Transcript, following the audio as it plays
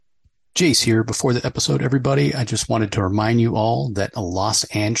Jace here. Before the episode, everybody, I just wanted to remind you all that Los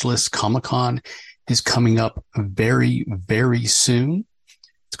Angeles Comic Con is coming up very, very soon.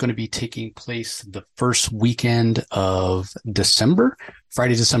 It's going to be taking place the first weekend of December,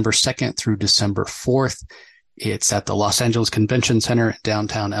 Friday, December 2nd through December 4th. It's at the Los Angeles Convention Center in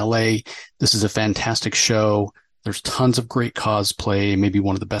downtown LA. This is a fantastic show. There's tons of great cosplay, maybe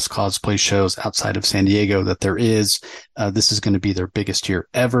one of the best cosplay shows outside of San Diego that there is. This is going to be their biggest year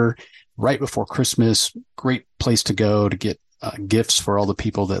ever. Right before Christmas, great place to go to get gifts for all the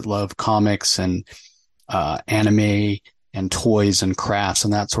people that love comics and anime and toys and crafts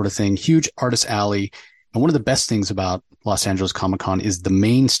and that sort of thing. Huge artist alley. And one of the best things about Los Angeles Comic Con is the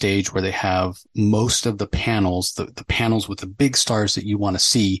main stage where they have most of the panels, the panels with the big stars that you want to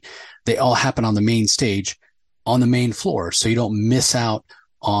see. They all happen on the main stage on the main floor. So you don't miss out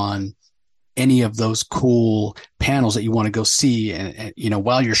on any of those cool panels that you want to go see. And you know,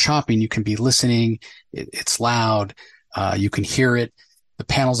 while you're shopping, you can be listening. It's loud. You can hear it. The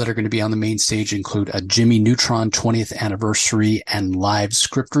panels that are going to be on the main stage include a Jimmy Neutron 20th anniversary and live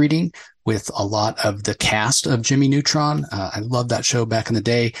script reading with a lot of the cast of Jimmy Neutron. I love that show back in the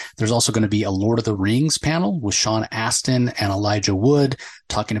day. There's also going to be a Lord of the Rings panel with Sean Astin and Elijah Wood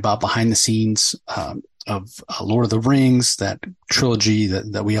talking about behind the scenes of Lord of the Rings, that trilogy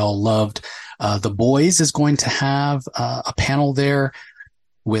that we all loved. The Boys is going to have a panel there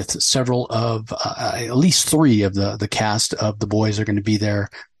with several of at least three of the cast of The Boys are going to be there.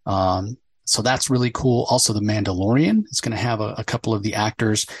 So that's really cool. Also, The Mandalorian is going to have a couple of the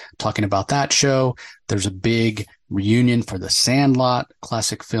actors talking about that show. There's a big reunion for The Sandlot,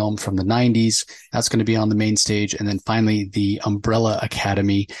 classic film from the 90s. That's going to be on the main stage. And then finally, the Umbrella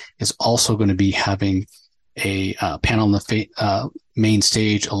Academy is also going to be having a panel on the main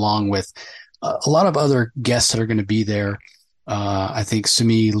stage, along with a lot of other guests that are going to be there. I think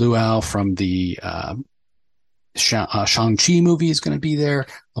Simi Luau from the Shang-Chi movie is going to be there.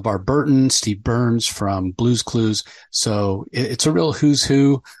 LeVar Burton, Steve Burns from Blue's Clues. So it's a real who's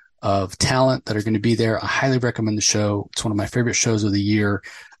who of talent that are going to be there. I highly recommend the show. It's one of my favorite shows of the year.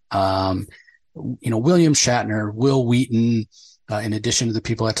 William Shatner, Will Wheaton, in addition to the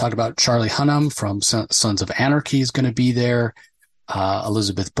people I talked about, Charlie Hunnam from Sons of Anarchy is going to be there.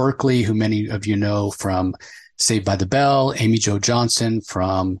 Elizabeth Berkley, who many of you know from Saved by the Bell, Amy Jo Johnson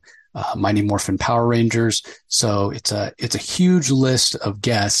from Mighty Morphin Power Rangers. So it's a huge list of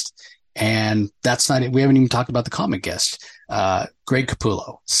guests, and that's not it. We haven't even talked about the comic guests. Greg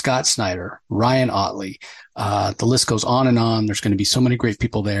Capullo, Scott Snyder, Ryan Otley. The list goes on and on. There's going to be so many great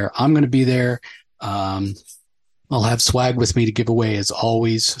people there. I'm going to be there. I'll have swag with me to give away as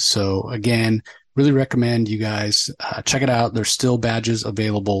always. So again, really recommend you guys check it out. There's still badges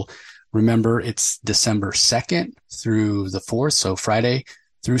available. Remember, it's December 2nd through the 4th, so Friday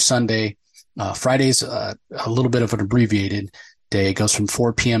through Sunday. Friday's a little bit of an abbreviated day. It goes from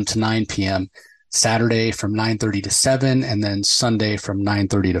 4 p.m. to 9 p.m., Saturday from 9:30 to 7, and then Sunday from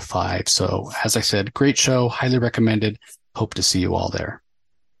 9:30 to 5. So as I said, great show, highly recommended. Hope to see you all there.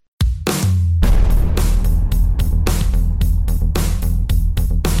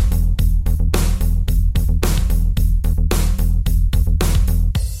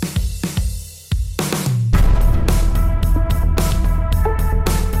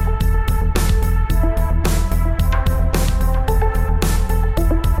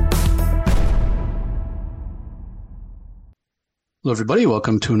 Hello, everybody.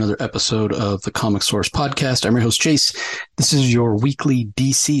 Welcome to another episode of the Comic Source Podcast. I'm your host, Jace. This is your weekly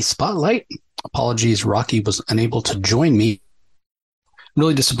DC Spotlight. Apologies, Rocky was unable to join me. I'm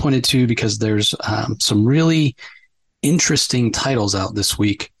really disappointed, too, because there's some really interesting titles out this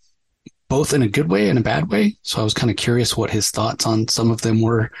week, both in a good way and a bad way. So I was kind of curious what his thoughts on some of them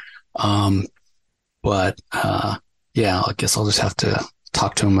were. I guess I'll just have to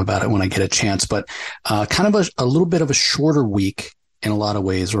talk to him about it when I get a chance, but kind of a little bit of a shorter week in a lot of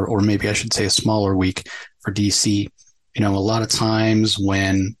ways, or maybe I should say a smaller week for DC. You know, a lot of times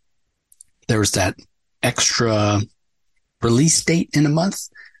when there's that extra release date in a month,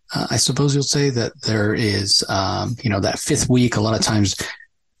 I suppose you'll say that there is, that fifth week, a lot of times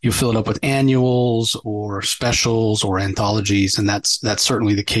you fill it up with annuals or specials or anthologies. And that's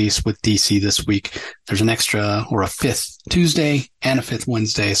certainly the case with DC this week. There's an extra or a fifth Tuesday and a fifth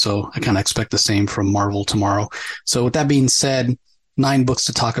Wednesday. So I kind of expect the same from Marvel tomorrow. So with that being said, 9 books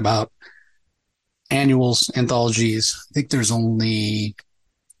to talk about, annuals, anthologies. I think there's only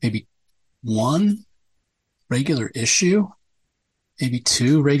maybe 1 regular issue, maybe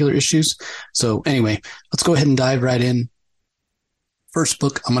 2 regular issues. So anyway, let's go ahead and dive right in. First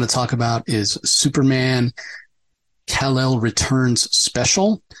book I'm going to talk about is Superman Kal-El Returns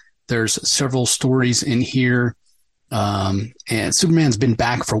Special. There's several stories in here. And Superman's been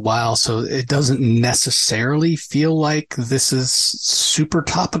back for a while, so it doesn't necessarily feel like this is super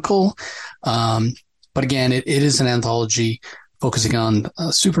topical. But again, it is an anthology focusing on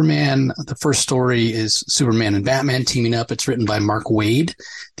Superman. The first story is Superman and Batman teaming up. It's written by Mark Waid.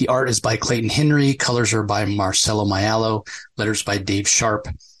 The art is by Clayton Henry. Colors are by Marcelo Maiello. Letters by Dave Sharp.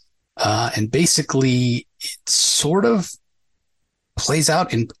 And basically, it sort of plays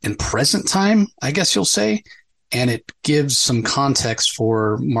out in present time, I guess you'll say. And it gives some context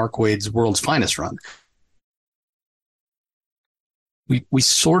for Mark Waid's World's Finest run. We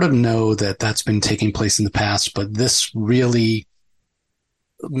sort of know that that's been taking place in the past, but this really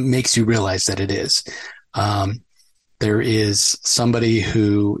makes you realize that it is. There is somebody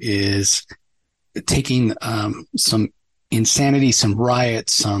who is taking some insanity, some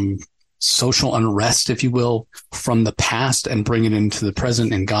riots, some social unrest, if you will, from the past and bring it into the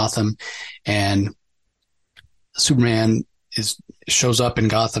present in Gotham. And Superman shows up in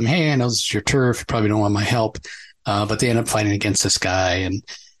Gotham. Hey, I know this is your turf. You probably don't want my help. But they end up fighting against this guy. And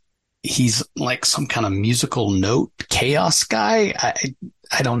he's like some kind of musical note chaos guy.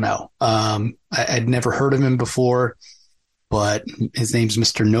 I don't know. I'd never heard of him before, but his name's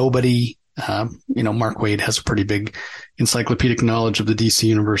Mr. Nobody. Mark Waid has a pretty big encyclopedic knowledge of the DC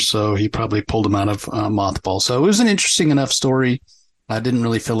universe, so he probably pulled him out of Mothball. So it was an interesting enough story. I didn't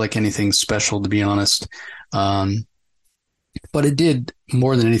really feel like anything special, to be honest. But it did,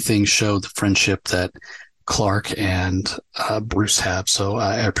 more than anything, show the friendship that Clark and Bruce have. So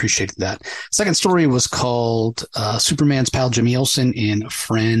I appreciated that. Second story was called Superman's pal Jimmy Olsen in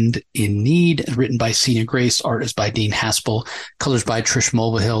Friend in Need, written by Sina Grace. Art is by Dean Haspel. Colors by Trish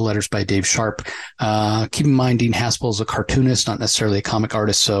Mulvihill. Letters by Dave Sharp. Keep in mind, Dean Haspel is a cartoonist, not necessarily a comic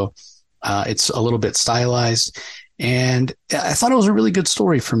artist. So it's a little bit stylized. And I thought it was a really good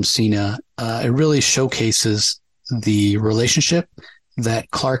story from Sina. It really showcases the relationship that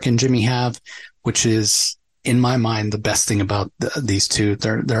Clark and Jimmy have, which is, in my mind, the best thing about these two.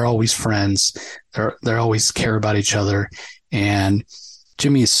 They're always friends. They're always care about each other. And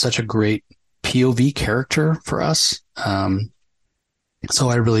Jimmy is such a great POV character for us. So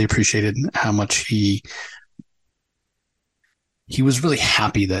I really appreciated how much he was really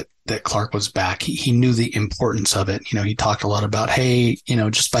happy that Clark was back. He knew the importance of it. He talked a lot about, hey,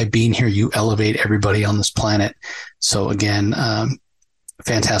 just by being here, you elevate everybody on this planet. So again,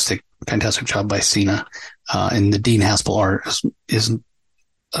 fantastic job by Sina. And the Dean Haspel art is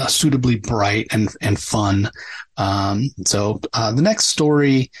suitably bright and fun. So the next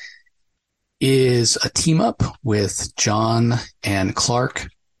story is a team up with John and Clark.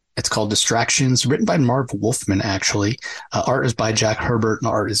 It's called Distractions, written by Marv Wolfman, actually. Art is by Jack Herbert, and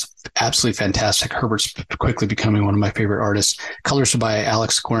art is absolutely fantastic. Herbert's quickly becoming one of my favorite artists. Colors are by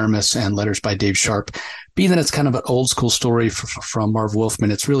Alex Squarmus, and letters by Dave Sharp. Being that it's kind of an old school story from Marv Wolfman,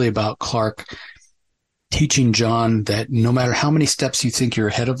 it's really about Clark teaching John that no matter how many steps you think you're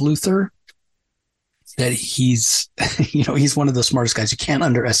ahead of Luthor, that he's one of the smartest guys. You can't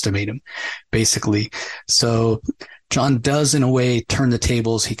underestimate him, basically. So John does, in a way, turn the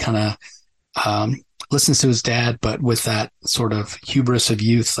tables. He kind of listens to his dad, but with that sort of hubris of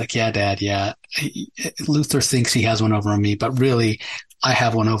youth, like, yeah, Dad, yeah, Luthor thinks he has one over on me, but really, I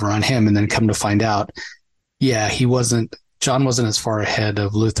have one over on him. And then come to find out, yeah, John wasn't as far ahead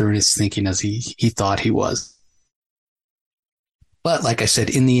of Luthor in his thinking as he thought he was. But like I said,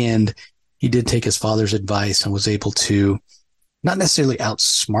 in the end, he did take his father's advice and was able to not necessarily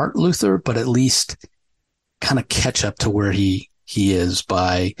outsmart Luthor, but at least kind of catch up to where he is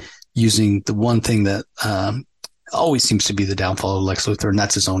by using the one thing that always seems to be the downfall of Lex Luthor, and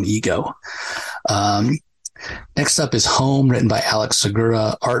that's his own ego. Next up is Home, written by Alex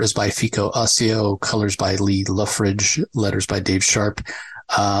Segura. Art is by Fico Ossio. Colors by Lee Luffridge. Letters by Dave Sharp.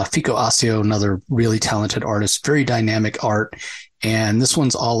 Fico Ossio, another really talented artist, very dynamic art. And this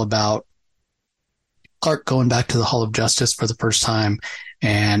one's all about Clark going back to the Hall of Justice for the first time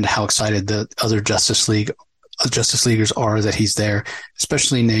and how excited the other Justice Leaguers are that he's there,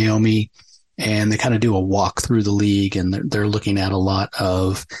 especially Naomi. And they kind of do a walk through the league, and they're looking at a lot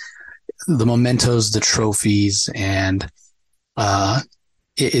of the mementos, the trophies, and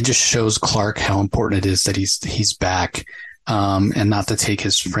it just shows Clark how important it is that he's back, and not to take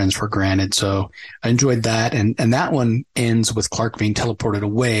his friends for granted. So I enjoyed that. And that one ends with Clark being teleported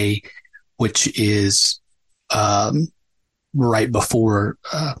away, which is right before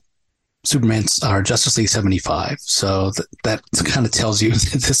Superman's or Justice League 75. So that kind of tells you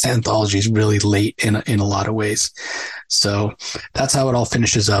that this anthology is really late in a lot of ways. So that's how it all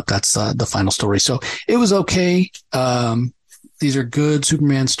finishes up. That's the final story. So it was okay. these are good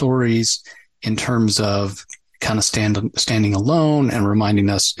Superman stories in terms of kind of standing alone and reminding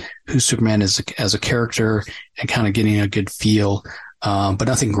us who Superman is as a character and kind of getting a good feel. But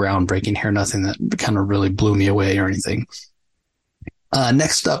nothing groundbreaking here, nothing that kind of really blew me away or anything.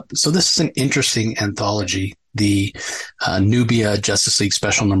 Next up, so this is an interesting anthology, the Nubia Justice League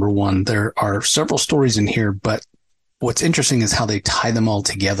Special #1. There are several stories in here, but what's interesting is how they tie them all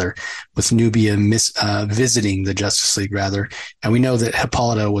together with Nubia visiting the Justice League, rather. And we know that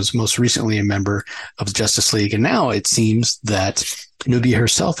Hippolyta was most recently a member of the Justice League. And now it seems that Nubia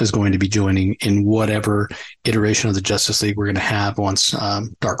herself is going to be joining in whatever iteration of the Justice League we're going to have once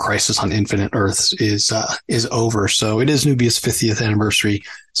Dark Crisis on Infinite Earths is over. So it is Nubia's 50th anniversary.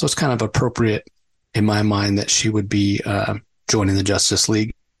 So it's kind of appropriate in my mind that she would be joining the Justice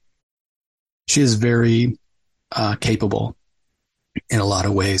League. She is very capable in a lot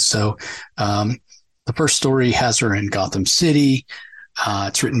of ways. So the first story has her in Gotham City.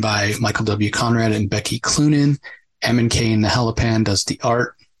 It's written by Michael W. Conrad and Becky Cloonan. Emin Kane, the Helipan, does the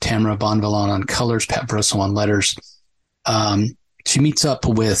art. Tamara Bonvillain on colors. Pat Brosso on letters. She meets up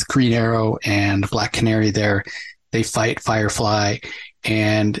with Green Arrow and Black Canary there. They fight Firefly.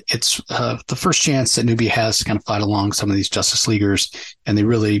 And it's the first chance that Nubia has to kind of fight along some of these Justice Leaguers. And they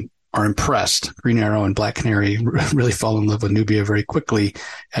really are impressed. Green Arrow and Black Canary really fall in love with Nubia very quickly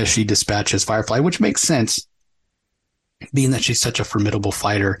as she dispatches Firefly, which makes sense, being that she's such a formidable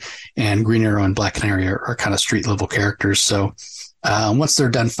fighter, and Green Arrow and Black Canary are kind of street level characters. So once they're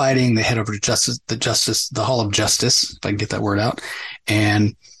done fighting, they head over to the Hall of Justice, if I can get that word out.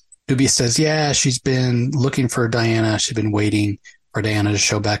 And Nubia says, yeah, she's been looking for Diana. She's been waiting for Diana to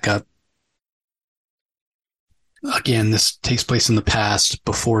show back up. Again, this takes place in the past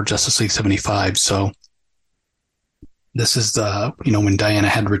before Justice League 75. So this is when Diana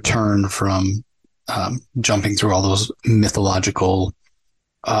had returned from jumping through all those mythological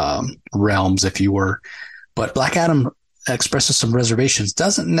realms, if you were. But Black Adam expresses some reservations,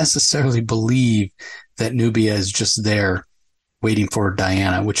 doesn't necessarily believe that Nubia is just there waiting for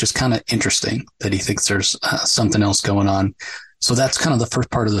Diana, which is kind of interesting that he thinks there's something else going on. So that's kind of the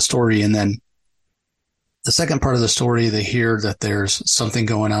first part of the story. And then the second part of the story, they hear that there's something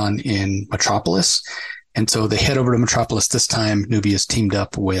going on in Metropolis. And so they head over to Metropolis. This time, Nubia's teamed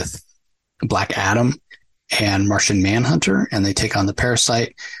up with Black Adam and Martian Manhunter, and they take on the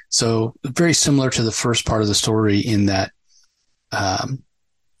Parasite. So very similar to the first part of the story in that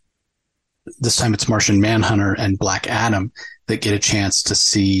this time it's Martian Manhunter and Black Adam that get a chance to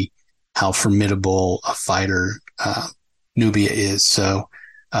see how formidable a fighter Nubia is. So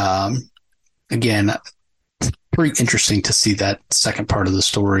again, pretty interesting to see that second part of the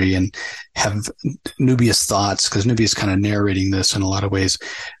story and have Nubia's thoughts, because Nubia's kind of narrating this in a lot of ways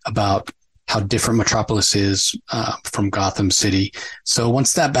about how different Metropolis is from Gotham City. So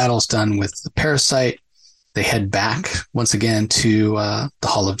once that battle's done with the Parasite, they head back once again to the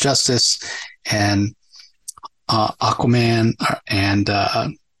Hall of Justice, and Aquaman and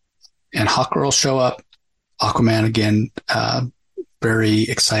Hawkgirl show up. Aquaman, again, very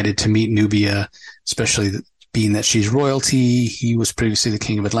excited to meet Nubia, especially being that she's royalty. He was previously the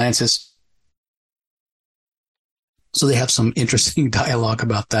king of Atlantis. So they have some interesting dialogue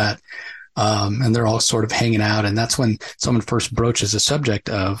about that. And they're all sort of hanging out. And that's when someone first broaches the subject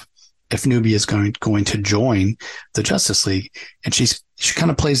of if Nubia is going to join the Justice League. And she kind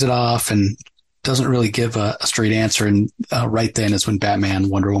of plays it off and doesn't really give a straight answer. And right then is when Batman,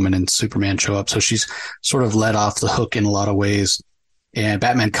 Wonder Woman, and Superman show up. So she's sort of let off the hook in a lot of ways. And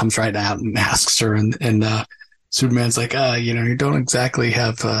Batman comes right out and asks her, and Superman's like, you don't exactly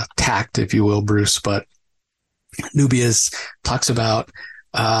have tact, if you will, Bruce. But Nubia talks about,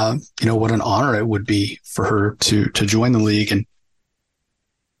 what an honor it would be for her to join the League, and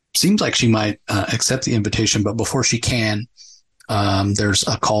seems like she might accept the invitation. But before she can, there's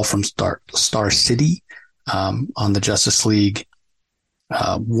a call from Star City on the Justice League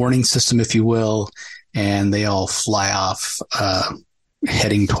warning system, if you will, and they all fly off,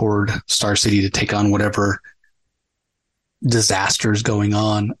 heading toward Star City to take on whatever disasters going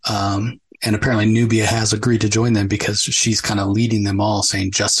on. And apparently Nubia has agreed to join them because she's kind of leading them all,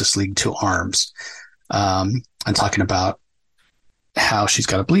 saying Justice League to arms, and talking about how she's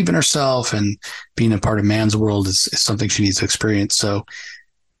got to believe in herself, and being a part of man's world is something she needs to experience. So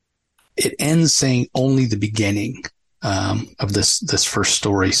it ends saying only the beginning of this first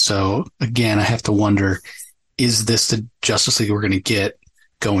story. So again, I have to wonder, is this the Justice League we're going to get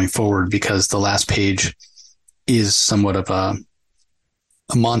going forward? Because the last page is somewhat of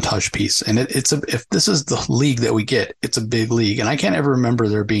a montage piece. And if this is the league that we get, it's a big league. And I can't ever remember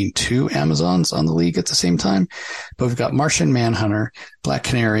there being two Amazons on the league at the same time, but we've got Martian Manhunter, Black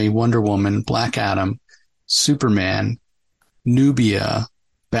Canary, Wonder Woman, Black Adam, Superman, Nubia,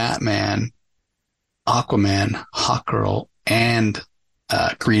 Batman, Aquaman, Hawkgirl, and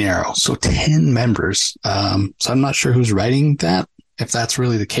Green Arrow. So 10 members. So I'm not sure who's writing that, if that's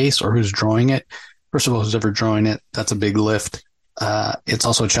really the case, or who's drawing it. First of all, who's ever drawing it, that's a big lift. It's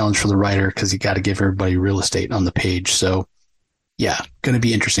also a challenge for the writer because you got to give everybody real estate on the page. So yeah, going to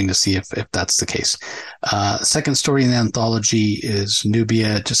be interesting to see if that's the case. Second story in the anthology is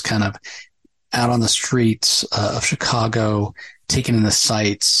Nubia just kind of out on the streets of Chicago, taking in the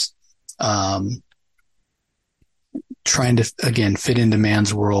sights, trying to, again, fit into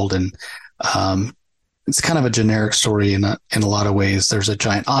man's world. And it's kind of a generic story in a lot of ways. There's a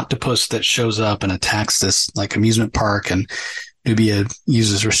giant octopus that shows up and attacks this like amusement park, and Nubia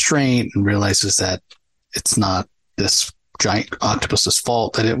uses restraint and realizes that it's not this giant octopus's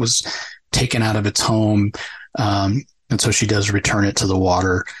fault that it was taken out of its home. And so she does return it to the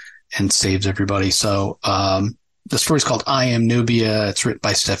water and saves everybody. So the story's called I Am Nubia. It's written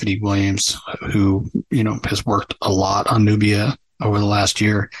by Stephanie Williams, who, has worked a lot on Nubia over the last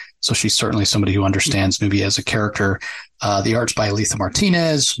year. So she's certainly somebody who understands Nubia as a character. The art's by Aletha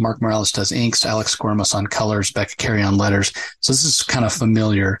Martinez. Mark Morales does inks. Alex Guermas on colors. Becca Carey on letters. So this is kind of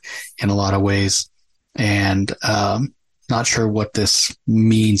familiar in a lot of ways. And not sure what this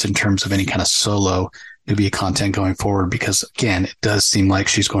means in terms of any kind of solo Nubia content going forward, because, again, it does seem like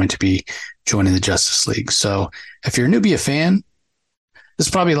she's going to be joining the Justice League. So if you're a Nubia fan, this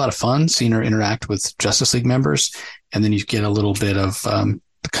is probably a lot of fun seeing her interact with Justice League members. And then you get a little bit of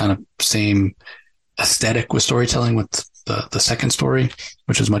the kind of same aesthetic with storytelling with the second story,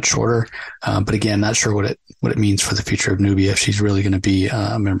 which is much shorter. But again, not sure what it means for the future of Nubia, if she's really going to be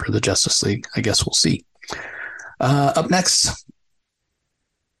a member of the Justice League. I guess we'll see. Up next,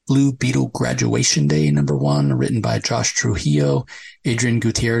 Blue Beetle Graduation Day #1, written by Josh Trujillo. Adrian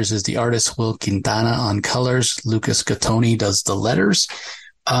Gutierrez is the artist. Will Quintana on colors. Lucas Gattoni does the letters.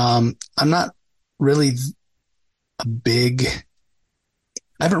 I'm not really I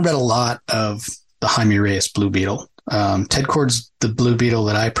haven't read a lot of the Jaime Reyes Blue Beetle. Ted Kord's the Blue Beetle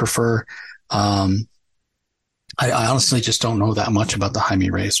that I prefer. I honestly just don't know that much about the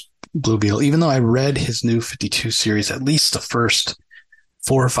Jaime Reyes Blue Beetle, even though I read his new 52 series, at least the first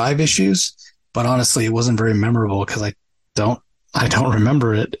 4 or 5 issues, but honestly, it wasn't very memorable because I don't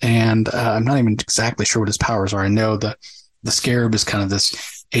remember it. And I'm not even exactly sure what his powers are. I know the Scarab is kind of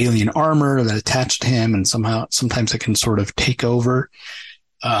this alien armor that attached to him, and sometimes it can sort of take over.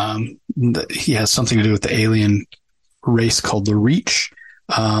 He has something to do with the alien race called the Reach.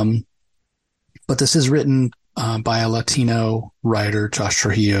 But this is written by a Latino writer, Josh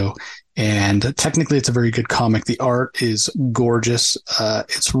Trujillo, and technically it's a very good comic. The art is gorgeous.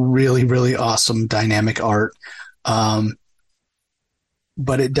 It's really, really awesome, dynamic art. But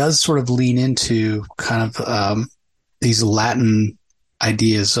it does sort of lean into kind of these Latin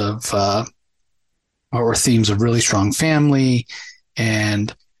ideas of or themes of really strong family,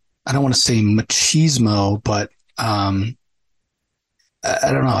 and I don't want to say machismo, but I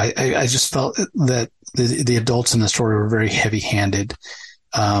don't know. I just felt that the adults in the story were very heavy-handed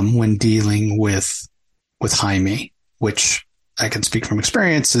when dealing with Jaime, which I can speak from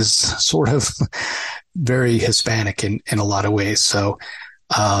experience is sort of very Hispanic in a lot of ways. So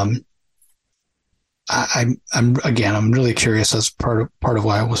I'm really curious. As part of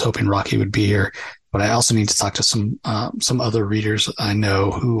why I was hoping Rocky would be here. But I also need to talk to some other readers I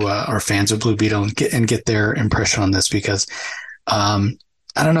know who are fans of Blue Beetle and get their impression on this, because I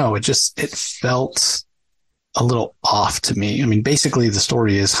don't know, it felt a little off to me. I mean, basically the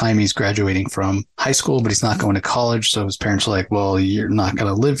story is Jaime's graduating from high school, but he's not going to college. So his parents are like, well, you're not going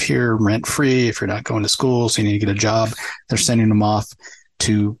to live here rent free if you're not going to school, so you need to get a job. They're sending him off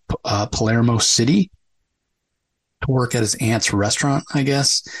to Palermo City to work at his aunt's restaurant, I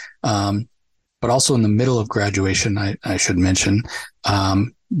guess. But also in the middle of graduation, I should mention,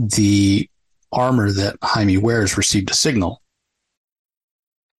 the armor that Jaime wears received a signal.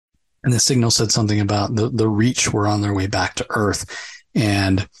 And the signal said something about the Reach were on their way back to Earth.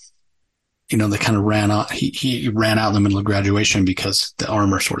 And, they kind of ran out. He ran out in the middle of graduation because the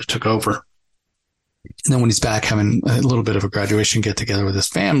armor sort of took over. And then when he's back having a little bit of a graduation get together with his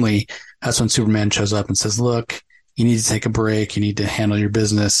family, that's when Superman shows up and says, look, you need to take a break. You need to handle your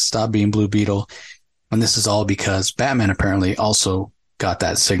business. Stop being Blue Beetle. And this is all because Batman apparently also got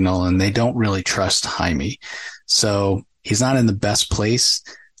that signal, and they don't really trust Jaime. So he's not in the best place.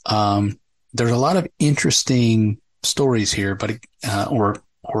 There's a lot of interesting stories here, but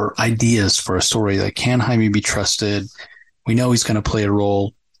or ideas for a story. Like, can Jaime be trusted? We know he's going to play a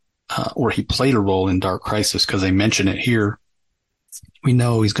role, or he played a role in Dark Crisis because they mention it here. We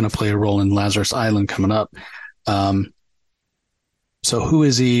know he's going to play a role in Lazarus Island coming up. So who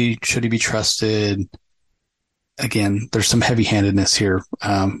is he? Should he be trusted? Again, there's some heavy-handedness here.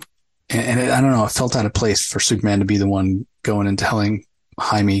 And I don't know, it felt out of place for Superman to be the one going and telling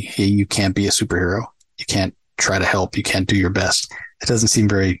Jaime, hey, you can't be a superhero. You can't try to help. You can't do your best. It doesn't seem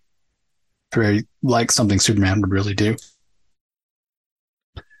very, very like something Superman would really do.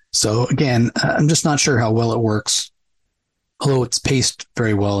 So again, I'm just not sure how well it works. Although it's paced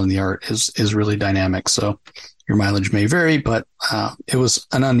very well and the art is really dynamic. So your mileage may vary, but it was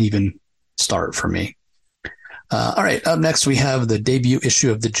an uneven start for me. All right, up next we have the debut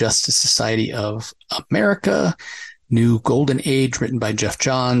issue of the Justice Society of America, New Golden Age, written by Jeff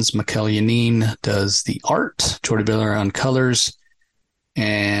Johns. Mikel Janín does the art, Jordi Villar on colors,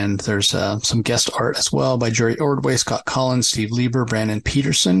 and there's some guest art as well by Jerry Ordway, Scott Collins, Steve Lieber, Brandon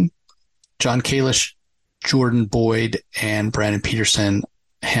Peterson, John Kalish, Jordan Boyd, and Brandon Peterson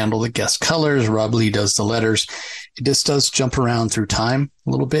handle the guest colors. Rob Lee does the letters. It just does jump around through time a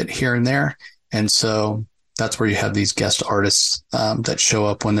little bit here and there, and so that's where you have these guest artists that show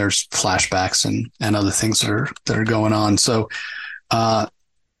up when there's flashbacks and other things that are going on. So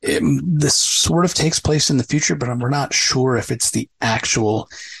this sort of takes place in the future, but we're not sure if it's the actual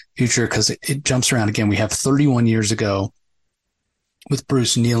future because it jumps around. Again, we have 31 years ago with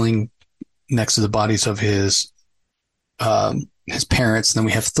Bruce kneeling next to the bodies of his parents. And then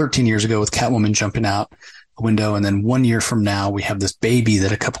we have 13 years ago with Catwoman jumping out a window. And then 1 year from now, we have this baby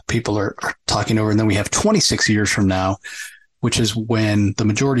that a couple people are talking over. And then we have 26 years from now, which is when the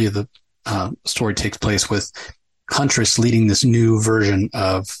majority of the story takes place with Huntress leading this new version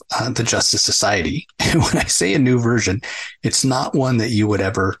of the Justice Society. And when I say a new version, it's not one that you would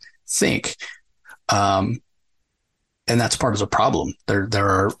ever think. And that's part of the problem. There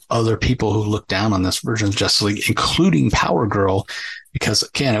are other people who look down on this version of Justice League, including Power Girl, because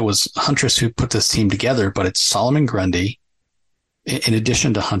again, it was Huntress who put this team together, but it's Solomon Grundy, in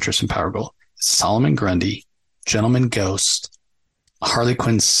addition to Huntress and Power Girl, Solomon Grundy, Gentleman Ghost, Harley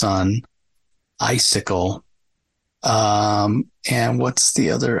Quinn's son, Icicle, and what's the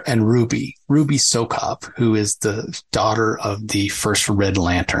other? And Ruby Sokop, who is the daughter of the first Red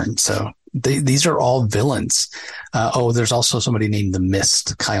Lantern. So these are all villains. There's also somebody named the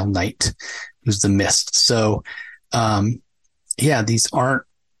Mist, Kyle Knight, who's the Mist. So, these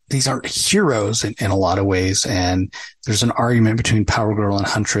aren't heroes in a lot of ways. And there's an argument between Power Girl and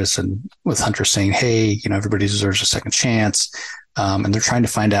Huntress, and with Huntress saying, hey, everybody deserves a second chance. And they're trying to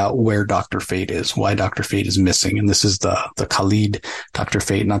find out where Dr. Fate is, why Dr. Fate is missing. And this is the Khalid Dr.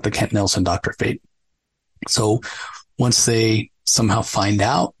 Fate, not the Kent Nelson Dr. Fate. So once they somehow find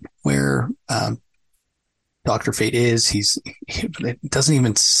out where Dr. Fate is, it doesn't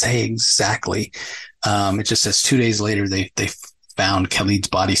even say exactly. It just says 2 days later, they found Khalid's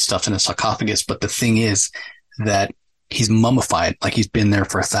body stuffed in a sarcophagus. But the thing is that he's mummified, like he's been there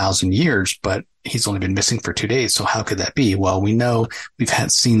for 1,000 years, but he's only been missing for 2 days. So how could that be? Well, we know we've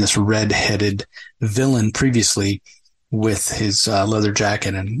seen this red-headed villain previously with his leather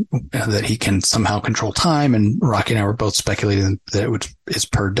jacket, and that he can somehow control time. And Rocky and I were both speculating that it's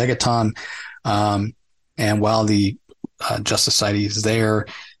Per Degaton. And while the Justice Society is there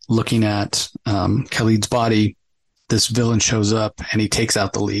looking at Khalid's body, this villain shows up and he takes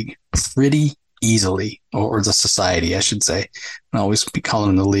out the League pretty easily, or the Society, I should say. I always be calling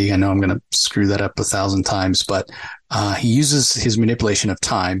him the League. I know I'm going to screw that up 1,000 times, but he uses his manipulation of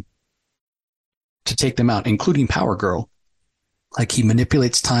time to take them out, including Power Girl. Like, he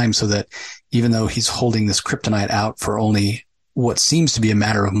manipulates time so that even though he's holding this kryptonite out for only what seems to be a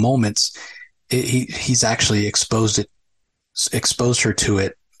matter of moments, he's actually exposed her to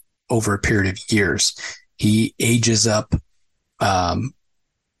it over a period of years. He ages up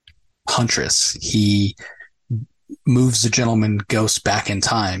Huntress. He moves the Gentleman Ghost back in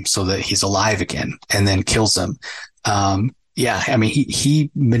time so that he's alive again, and then kills them.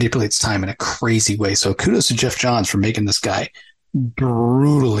 He manipulates time in a crazy way. So kudos to Jeff Johns for making this guy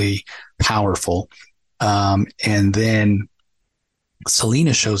brutally powerful. And then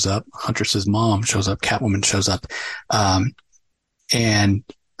Selina shows up, Huntress's mom shows up, Catwoman shows up, and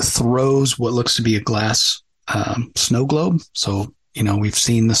throws what looks to be a glass snow globe. So, we've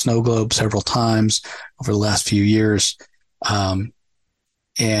seen the snow globe several times over the last few years.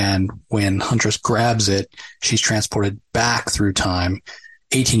 And when Huntress grabs it, she's transported back through time,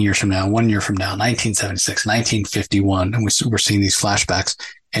 18 years from now, 1 year from now, 1976, 1951. And we're seeing these flashbacks.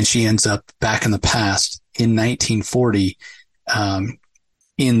 and she ends up back in the past in 1940,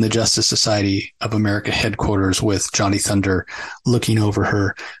 in the Justice Society of America headquarters with Johnny Thunder looking over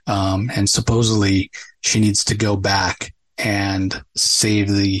her. And supposedly she needs to go back and save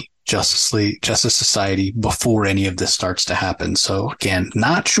the Justice Society before any of this starts to happen. So again,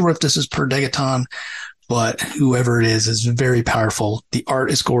 not sure if this is per Degaton, but whoever it is very powerful. The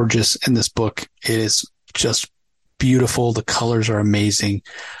art is gorgeous in this book. It is just beautiful. The colors are amazing.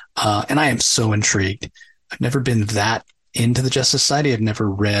 And I am so intrigued. I've never been that into the Justice Society. I've never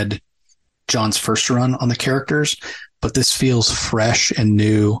read John's first run on the characters, but this feels fresh and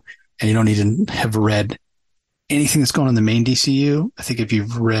new, and you don't need to have read anything that's going on in the main DCU. I think if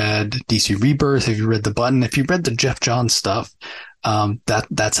you've read DC Rebirth, if you read The Button, if you've read the Jeff Johns stuff,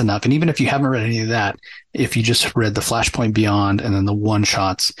 that's enough. And even if you haven't read any of that, if you just read the Flashpoint Beyond and then the one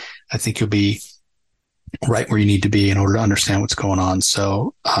shots, I think you'll be right where you need to be in order to understand what's going on.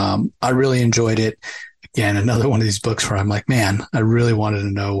 So I really enjoyed it. Again, another one of these books where I'm like, man, I really wanted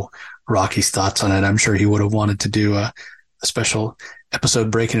to know Rocky's thoughts on it. I'm sure he would have wanted to do a special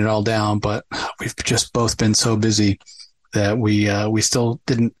episode breaking it all down, but we've just both been so busy that we still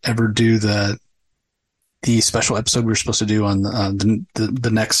didn't ever do the special episode we were supposed to do on the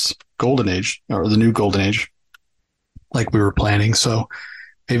next Golden Age, or the new Golden Age, like we were planning. So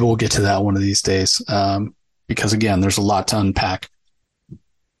maybe we'll get to that one of these days, because again, there's a lot to unpack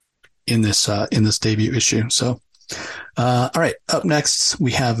in this debut issue. So, all right, up next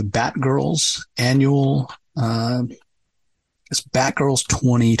we have Batgirls annual. It's Batgirls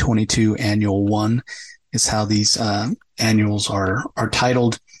 2022 Annual 1 is how these annuals are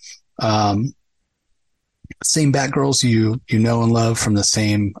titled. Same Batgirls you know and love from the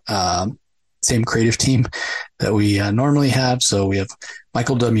same creative team that we normally have. So we have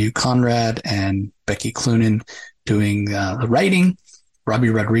Michael W. Conrad and Becky Cloonan doing the writing. Robbie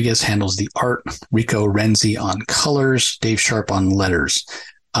Rodriguez handles the art. Rico Renzi on colors. Dave Sharp on letters.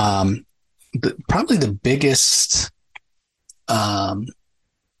 Probably the biggest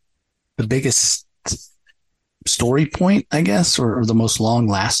story point, I guess, or the most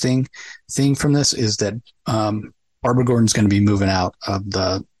long-lasting thing from this is that Barbara Gordon's going to be moving out of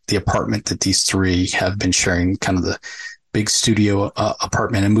the apartment that these three have been sharing, kind of the big studio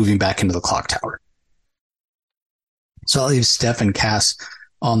apartment, and moving back into the clock tower. So I'll leave Steph and Cass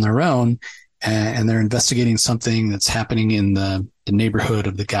on their own, and they're investigating something that's happening in the neighborhood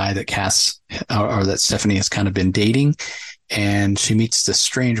of the guy that Cass or that Stephanie has kind of been dating. And she meets this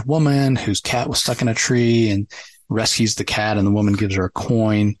strange woman whose cat was stuck in a tree and rescues the cat, and the woman gives her a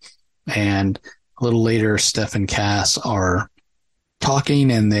coin. And a little later, Steph and Cass are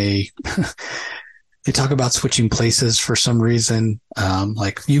talking, and they talk about switching places for some reason.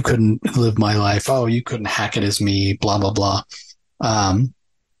 Like, you couldn't live my life. Oh, you couldn't hack it as me, blah, blah, blah.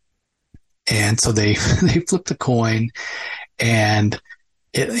 And so they flip the coin, and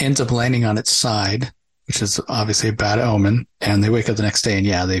it ends up landing on its side, which is obviously a bad omen. And they wake up the next day, and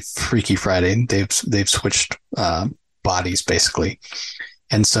yeah, they Freaky Friday. They've switched bodies basically,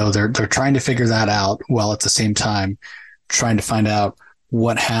 and so they're trying to figure that out, while at the same time trying to find out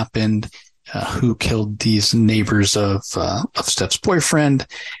what happened, who killed these neighbors of Steph's boyfriend,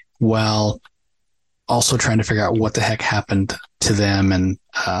 while also trying to figure out what the heck happened to them. And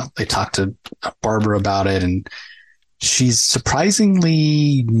they talk to Barbara about it, and she's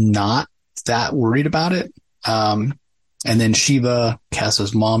surprisingly not that worried about it. And then Shiva,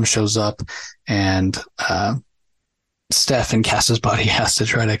 Cass's mom, shows up, and Steph in Cass's body has to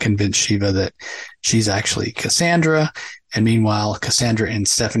try to convince Shiva that she's actually Cassandra. And meanwhile, Cassandra in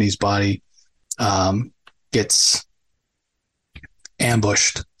Stephanie's body gets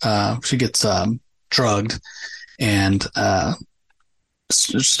ambushed. She gets drugged and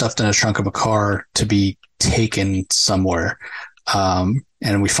stuffed in a trunk of a car to be taken somewhere.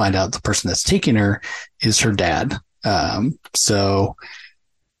 And we find out the person that's taking her is her dad. So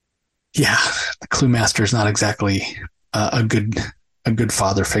yeah, the Clue Master is not exactly a good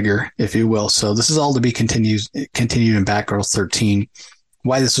father figure, if you will. So this is all to be continued in Batgirl 13.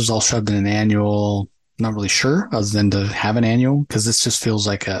 Why this was all shoved in an annual, not really sure, other than to have an annual, because this just feels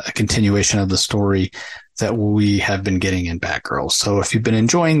like a continuation of the story that we have been getting in Batgirl. So if you've been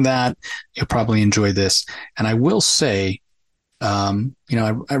enjoying that, you'll probably enjoy this. And I will say, I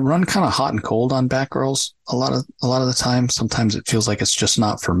run kind of hot and cold on Batgirls a lot of the time. Sometimes it feels like it's just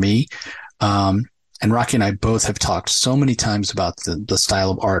not for me. And Rocky and I both have talked so many times about the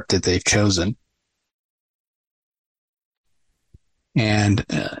style of art that they've chosen. And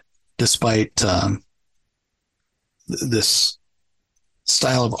despite this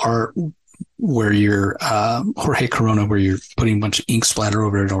style of art where you're Jorge Corona, where you're putting a bunch of ink splatter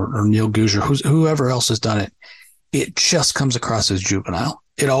over it, or Neil Gouger, whoever else has done it, it just comes across as juvenile.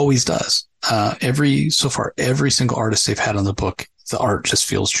 It always does. Every single artist they've had on the book, the art just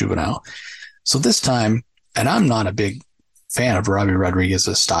feels juvenile. So this time, and I'm not a big fan of Robbi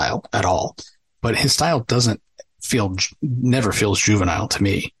Rodriguez's style at all, but his style never feels juvenile to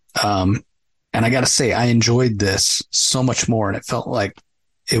me. And I got to say, I enjoyed this so much more, and it felt like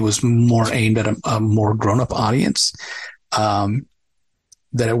it was more aimed at a more grown-up audience,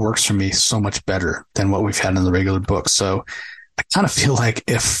 that it works for me so much better than what we've had in the regular book. So I kind of feel like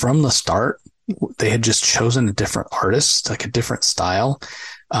if from the start they had just chosen a different artist, like a different style,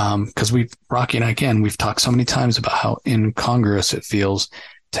 because Rocky and I, again, we've talked so many times about how incongruous it feels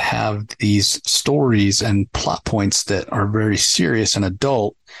to have these stories and plot points that are very serious and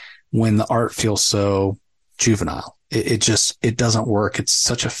adult when the art feels so juvenile. It doesn't work. It's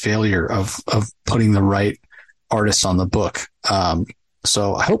such a failure of putting the right artist on the book.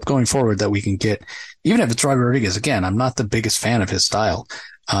 So I hope going forward that we can get, even if it's Robbi Rodriguez, again, I'm not the biggest fan of his style.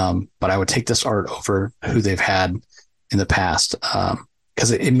 But I would take this art over who they've had in the past.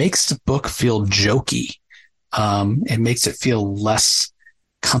 Cause it makes the book feel jokey. It makes it feel less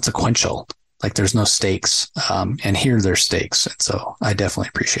consequential. Like there's no stakes. And here there's stakes. And so I definitely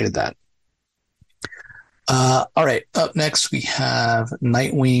appreciated that. All right. Up next, we have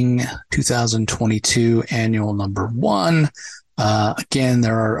Nightwing 2022 annual number 1. Again,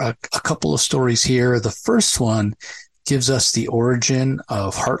 there are a couple of stories here. The first one gives us the origin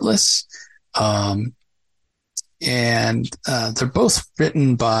of Heartless. And they're both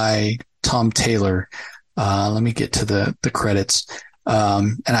written by Tom Taylor. Let me get to the credits.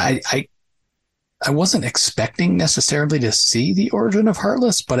 And I wasn't expecting necessarily to see the origin of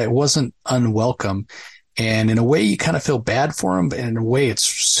Heartless, but it wasn't unwelcome. And in a way, you kind of feel bad for him, but in a way, it's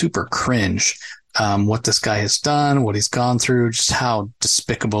super cringe. What this guy has done, what he's gone through, just how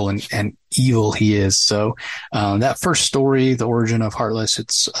despicable and evil he is. So that first story, The Origin of Heartless,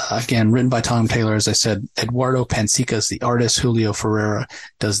 it's again written by Tom Taylor. As I said, Eduardo Pansica is the artist. Julio Ferreira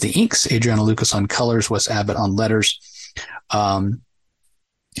does the inks. Adriana Lucas on colors. Wes Abbott on letters. And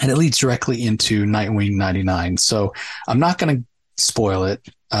it leads directly into Nightwing 99. So I'm not going to spoil it.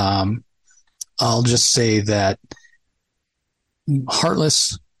 I'll just say that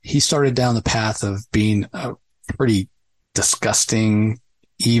Heartless, he started down the path of being a pretty disgusting,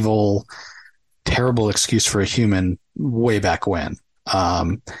 evil, terrible excuse for a human way back when.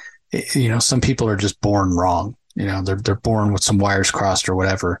 Some people are just born wrong. They're born with some wires crossed or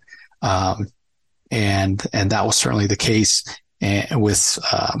whatever. And that was certainly the case with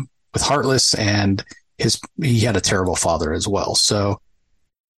Heartless, and he had a terrible father as well. So,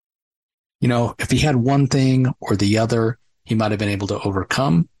 if he had one thing or the other, he might have been able to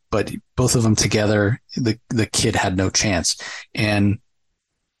overcome, but both of them together, the kid had no chance. And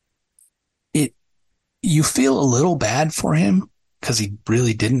you feel a little bad for him because he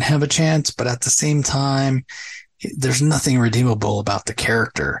really didn't have a chance, but at the same time, there's nothing redeemable about the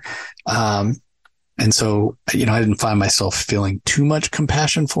character. And so, I didn't find myself feeling too much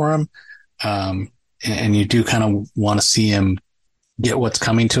compassion for him. And you do kind of want to see him get what's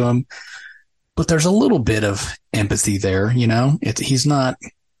coming to him. But there's a little bit of empathy there, he's not,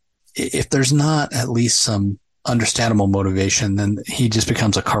 if there's not at least some understandable motivation, then he just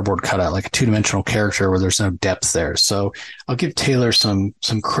becomes a cardboard cutout, like a two-dimensional character where there's no depth there. So I'll give Taylor some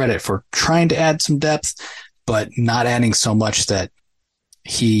credit for trying to add some depth, but not adding so much that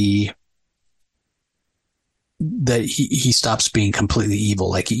he stops being completely evil.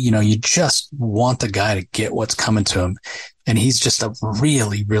 Like, you just want the guy to get what's coming to him. And he's just a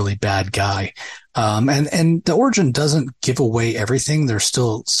really, really bad guy. And the origin doesn't give away everything. There's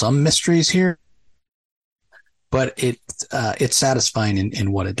still some mysteries here, but it's satisfying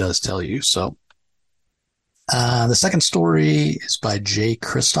in what it does tell you. So, the second story is by Jay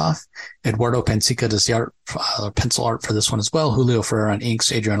Kristoff. Eduardo Pansica does the art, pencil art for this one as well. Julio Ferreira on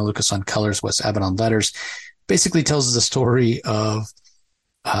inks, Adriana Lucas on colors, Wes Abbott on letters. Basically tells us the story of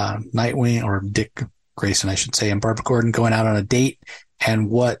Nightwing, or Dick Grayson, I should say, and Barbara Gordon going out on a date, and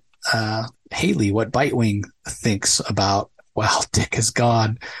what Bitewing thinks about, wow, Dick is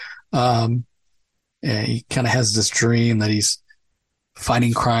gone. He kind of has this dream that he's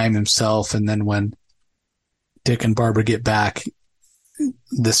fighting crime himself, and then when Dick and Barbara get back,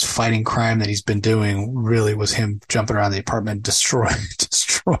 this fighting crime that he's been doing really was him jumping around the apartment,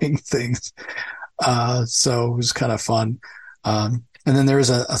 destroying things. So it was kind of fun. And then there is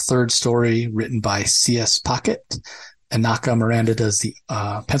a third story written by C.S. Pocket. Anaka Miranda does the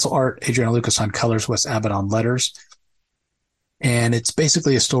pencil art, Adriana Lucas on colors, Wes Abbott on letters. And it's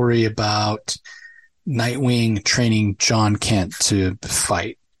basically a story about Nightwing training John Kent to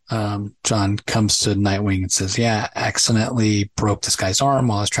fight. John comes to Nightwing and says, yeah, accidentally broke this guy's arm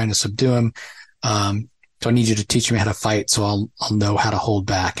while I was trying to subdue him. So I need you to teach me how to fight so I'll know how to hold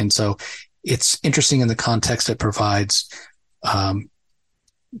back. And so it's interesting in the context it provides to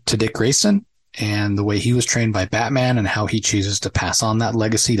Dick Grayson and the way he was trained by Batman and how he chooses to pass on that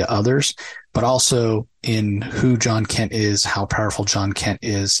legacy to others, but also in who John Kent is, how powerful John Kent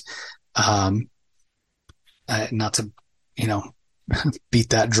is. Not to, beat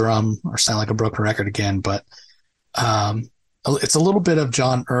that drum or sound like a broken record again, but it's a little bit of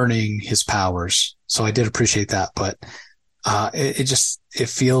John earning his powers. So I did appreciate that, but it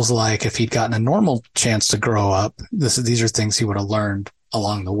feels like if he'd gotten a normal chance to grow up, these are things he would have learned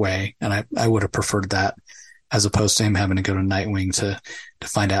along the way. And I would have preferred that as opposed to him having to go to Nightwing to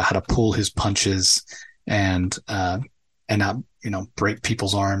find out how to pull his punches and not, break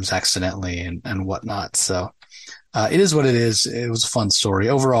people's arms accidentally and whatnot. So, it is what it is. It was a fun story.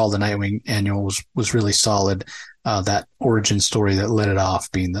 Overall, the Nightwing annual was really solid. That origin story that led it off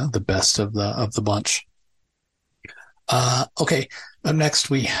being the best of the bunch. Okay. Up next,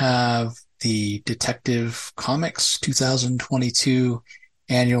 we have the Detective Comics 2022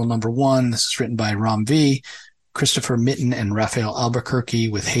 annual #1. This is written by Ram V. Christopher Mitten and Raphael Albuquerque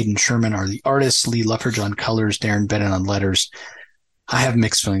with Hayden Sherman are the artists. Lee Luckridge on colors, Darren Bennett on letters. I have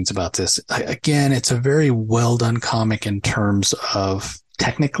mixed feelings about this. Again, it's a very well done comic in terms of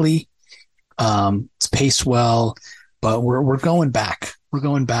technically, it's paced well, but we're going back. We're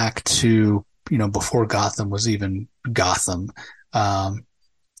going back to, before Gotham was even Gotham.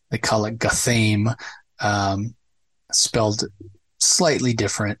 They call it Gotham, spelled slightly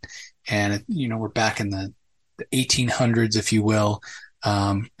different. And, we're back in the 1800s, if you will.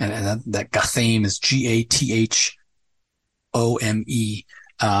 And that Gotham is Gathome,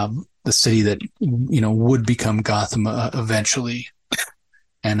 the city that, would become Gotham eventually.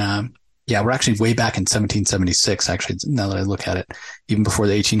 And, we're actually way back in 1776, actually, now that I look at it, even before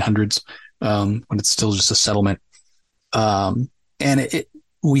the 1800s, when it's still just a settlement. And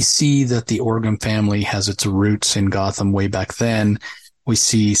we see that the Orgum family has its roots in Gotham way back then. We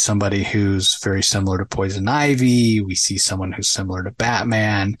see somebody who's very similar to Poison Ivy. We see someone who's similar to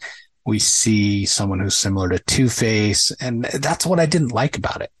Batman. We see someone who's similar to Two-Face. And that's what I didn't like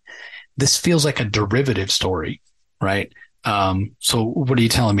about it. This feels like a derivative story, right? So what are you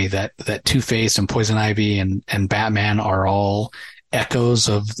telling me, that Two-Face and Poison Ivy and Batman are all echoes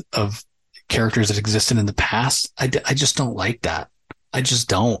of characters that existed in the past? I just don't like that. I just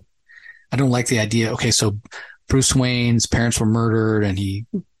don't. I don't like the idea. Okay, so Bruce Wayne's parents were murdered and he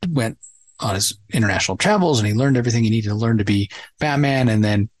went on his international travels and he learned everything he needed to learn to be Batman. And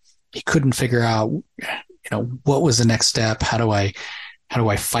then he couldn't figure out, what was the next step? How do I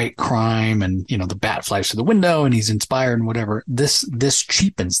fight crime? And, the bat flies through the window and he's inspired and whatever. This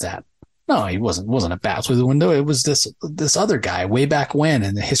cheapens that. No, he wasn't a bat through the window. It was this other guy way back when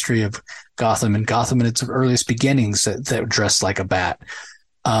in the history of Gotham in its earliest beginnings that dressed like a bat.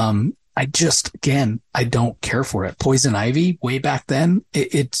 I don't care for it. Poison Ivy way back then,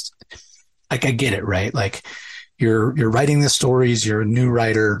 it's like, I get it, right? Like you're writing the stories, you're a new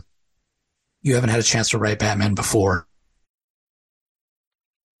writer, you haven't had a chance to write Batman before,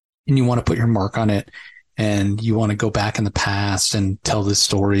 and you want to put your mark on it, and you want to go back in the past and tell this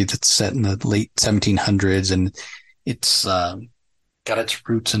story that's set in the late 1700s, and it's got its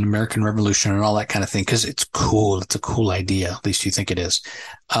roots in American Revolution and all that kind of thing, because it's cool. It's a cool idea. At least you think it is.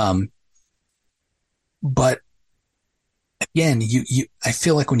 But again, I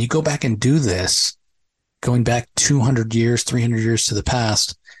feel like when you go back and do this, going back 200 years, 300 years to the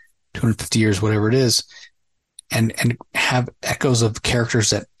past, 250 years, whatever it is, and have echoes of characters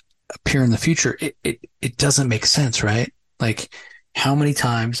that appear in the future, it doesn't make sense, right? Like, how many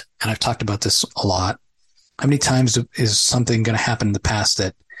times, and I've talked about this a lot, how many times is something going to happen in the past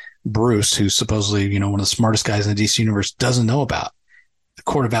that Bruce, who's supposedly, one of the smartest guys in the DC universe, doesn't know about? The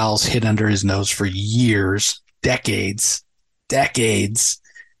Court of Owls hid under his nose for years, decades,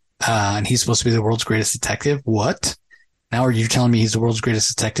 and he's supposed to be the world's greatest detective. What? Now are you telling me he's the world's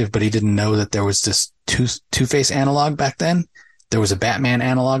greatest detective, but he didn't know that there was this Two-Face analog back then? There was a Batman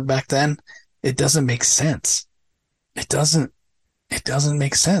analog back then? It doesn't make sense. It doesn't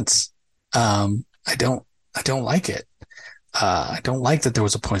make sense. I don't like it. I don't like that there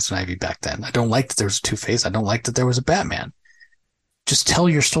was a Poison Ivy back then. I don't like that there was a Two-Face. I don't like that there was a Batman. Just tell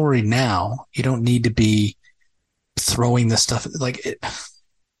your story now. You don't need to be throwing this stuff like it.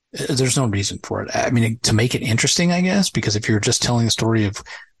 There's no reason for it. I mean, to make it interesting, I guess, because if you're just telling the story of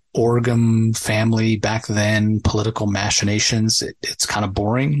Orgum family back then, political machinations, it's kind of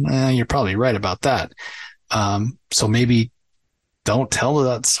boring. You're probably right about that. So maybe don't tell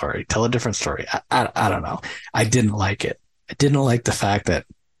that story. Tell a different story. I don't know. I didn't like it. I didn't like the fact that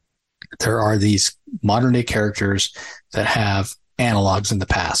there are these modern day characters that have analogs in the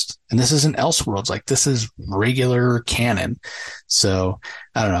past. And this isn't Elseworlds. Like, this is regular canon. So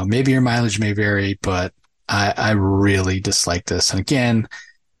I don't know. Maybe your mileage may vary, but I really dislike this. And again,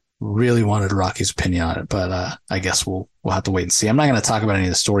 really wanted Rocky's opinion on it, but I guess we'll have to wait and see. I'm not going to talk about any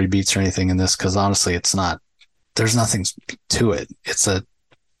of the story beats or anything in this because honestly, it's not. There's nothing to it. It's a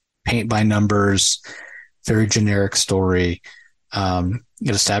paint by numbers, very generic story. It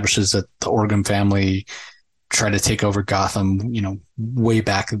establishes that the Orgum family tried to take over Gotham, way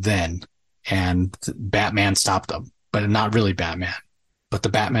back then, and Batman stopped them, but not really Batman, but the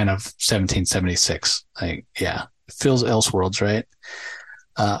Batman of 1776. Like, yeah, it feels Elseworlds, right?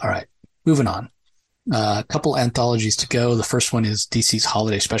 All right, moving on. A couple anthologies to go. The first one is DC's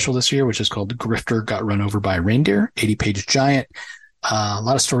holiday special this year, which is called Grifter Got Run Over by a Reindeer, 80-page giant. A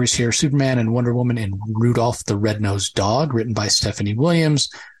lot of stories here. Superman and Wonder Woman and Rudolph the Red-Nosed Dog, written by Stephanie Williams.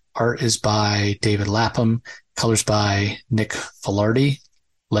 Art is by David Lapham. Colors by Nick Filardi.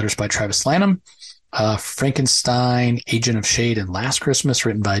 Letters by Travis Lanham. Frankenstein, Agent of Shade, and Last Christmas,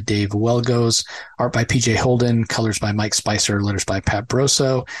 written by Dave Welgos. Art by PJ Holden. Colors by Mike Spicer. Letters by Pat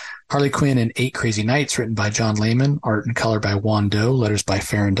Brosso. Harley Quinn and Eight Crazy Nights, written by John Layman. Art and color by Juan Doe. Letters by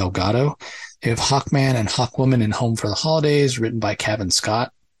Farron Delgado. They have Hawkman and Hawkwoman in Home for the Holidays, written by Kevin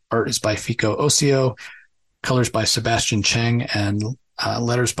Scott. Art is by Fico Ossio. Colors by Sebastian Cheng, and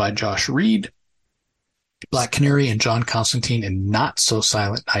letters by Josh Reed. Black Canary and John Constantine in Not So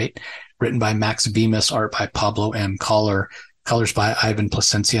Silent Night, written by Max Bemis. Art by Pablo M. Collar. Colors by Ivan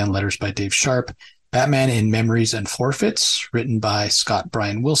Placencia, and letters by Dave Sharp. Batman in Memories and Forfeits, written by Scott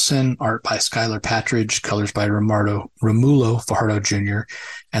Bryan Wilson. Art by Skylar Patridge. Colors by Romulo Fajardo Jr.,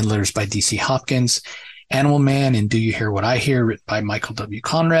 and letters by DC Hopkins. Animal Man in Do You Hear What I Hear, written by Michael W.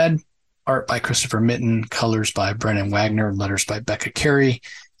 Conrad. Art by Christopher Mitten. Colors by Brennan Wagner, and letters by Becca Carey.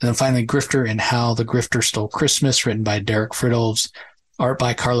 And then finally, Grifter in How the Grifter Stole Christmas, written by Derek Fridolfs. Art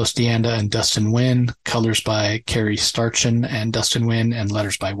by Carlos Deanda and Dustin Wynn. Colors by Carrie Starchin and Dustin Wynn, and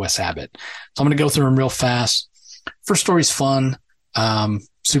letters by Wes Abbott. So I'm going to go through them real fast. First story's fun.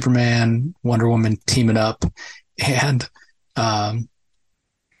 Superman, Wonder Woman teaming up. And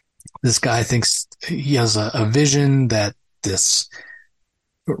this guy thinks he has a vision that this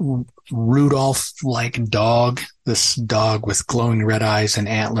Rudolph-like dog, this dog with glowing red eyes and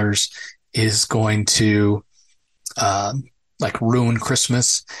antlers, is going to ruin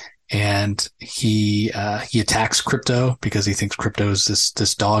Christmas, and he attacks Krypto because he thinks Krypto is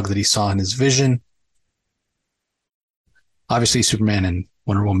this dog that he saw in his vision. Obviously, Superman and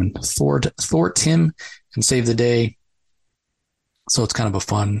Wonder Woman thwart him and save the day. So it's kind of a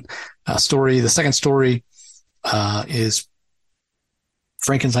fun story. The second story is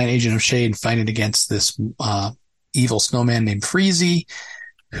Frankenstein, Agent of Shade, fighting against this evil snowman named Freezy,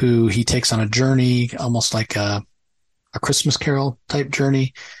 who he takes on a journey, almost like a Christmas Carol type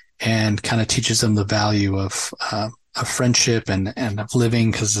journey, and kind of teaches them the value of friendship and of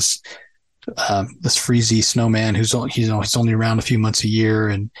living, because this Freezy snowman he's only around a few months a year,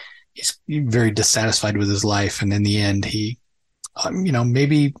 and he's very dissatisfied with his life, and in the end he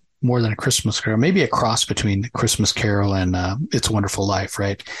maybe more than a Christmas Carol, maybe a cross between Christmas Carol and It's a Wonderful Life,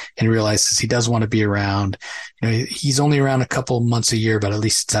 right? And he realizes he does want to be around. He's only around a couple months a year, but at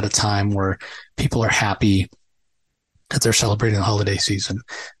least it's at a time where people are happy that they're celebrating the holiday season.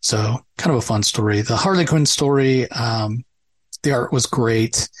 So kind of a fun story. The Harley Quinn story, the art was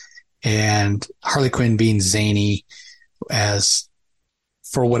great, and Harley Quinn being zany, as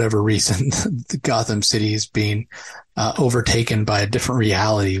for whatever reason, the Gotham City is being overtaken by a different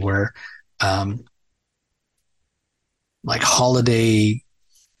reality where holiday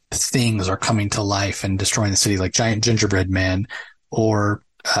things are coming to life and destroying the city, like giant gingerbread men, or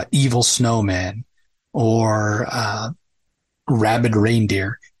evil snowmen, or rabid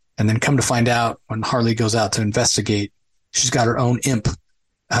reindeer. And then come to find out, when Harley goes out to investigate, she's got her own imp,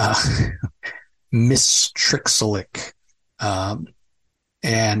 Miss Trixelic.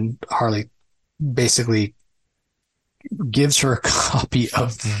 And Harley basically gives her a copy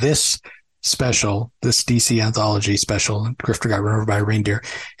of this DC anthology special, Grifter Got Run Over by a Reindeer,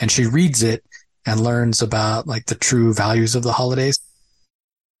 and she reads it and learns about the true values of the holidays.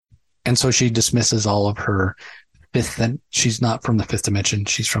 And so she dismisses all of her she's not from the fifth dimension.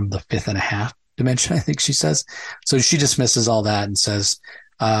 She's from the fifth and a half dimension, I think she says. So she dismisses all that and says,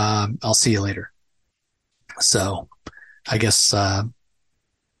 I'll see you later. So I guess,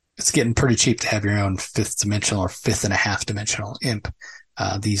 it's getting pretty cheap to have your own fifth dimensional or fifth and a half dimensional imp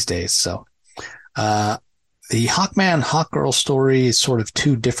these days. So the Hawkman Hawkgirl story is sort of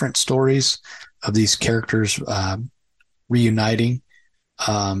two different stories of these characters reuniting.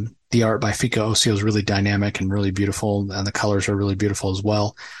 The art by Fika Osio is really dynamic and really beautiful, and the colors are really beautiful as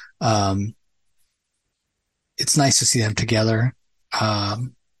well. It's nice to see them together.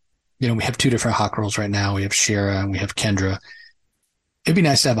 We have two different Hawkgirls right now. We have Shira and we have Kendra. It'd be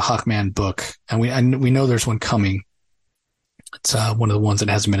nice to have a Hawkman book, and we know there's one coming. It's one of the ones that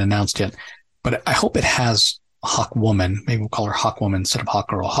hasn't been announced yet, but I hope it has Hawkwoman. Maybe we'll call her Hawkwoman instead of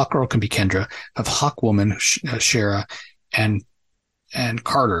Hawkgirl. Hawkgirl can be Kendra. Have Hawkwoman, Shira, and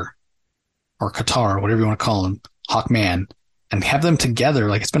Carter or Qatar, whatever you want to call him, Hawkman, and have them together.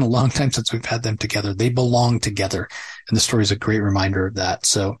 Like, it's been a long time since we've had them together. They belong together, and the story is a great reminder of that.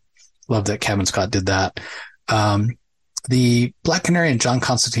 So, love that Kevin Scott did that. The Black Canary and John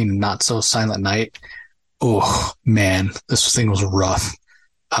Constantine Not So Silent Night. Oh man, this thing was rough.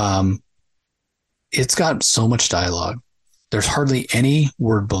 It's got so much dialogue. There's hardly any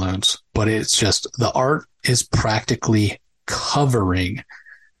word balloons, but it's just the art is practically covering,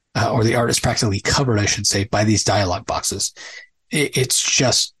 or the art is practically covered, I should say, by these dialogue boxes. It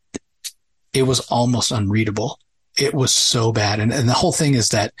was almost unreadable. It was so bad. And the whole thing is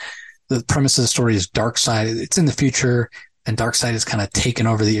that the premise of the story is Darkseid. It's in the future, and Darkseid has kind of taken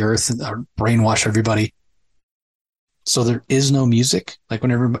over the earth and brainwashed everybody. So there is no music. Like,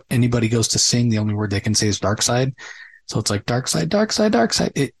 whenever anybody goes to sing, the only word they can say is Darkseid. So it's like Darkseid, Darkseid,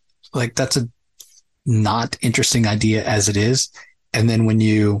 Darkseid. That's a not interesting idea as it is. And then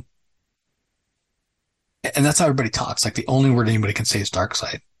and that's how everybody talks. Like, the only word anybody can say is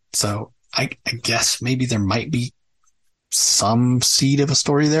Darkseid. So I guess maybe there might be some seed of a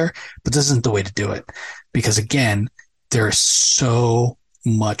story there, but this isn't the way to do it, because again, there is so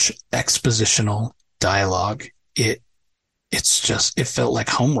much expositional dialogue. It felt like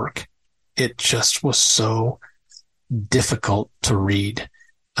homework. It just was so difficult to read.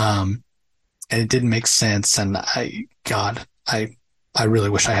 And it didn't make sense. And I really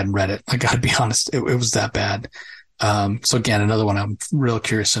wish I hadn't read it. I gotta be honest. It was that bad. So again, another one I'm real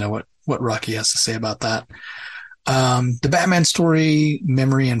curious to know what Rocky has to say about that. The Batman story,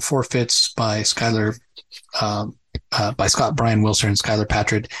 Memory and Forfeits by Scott Bryan Wilson and Skylar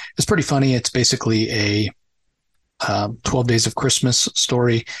Patrid is pretty funny. It's basically a 12 Days of Christmas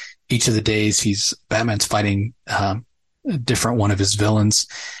story. Each of the days Batman's fighting a different one of his villains,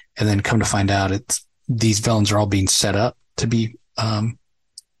 and then come to find out these villains are all being set up to be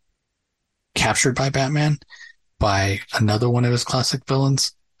captured by Batman by another one of his classic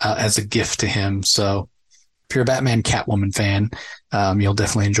villains as a gift to him. So if you're a Batman Catwoman fan, you'll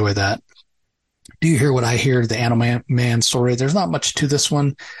definitely enjoy that. Do you hear what I hear? The Animal Man story. There's not much to this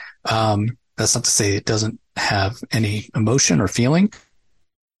one. That's not to say it doesn't have any emotion or feeling,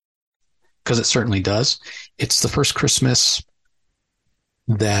 because it certainly does. It's the first Christmas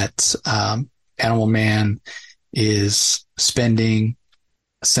that Animal Man is spending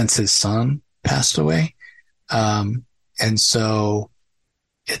since his son passed away. And so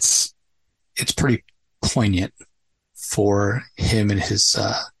it's pretty poignant for him and his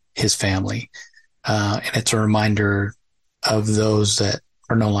family. And it's a reminder of those that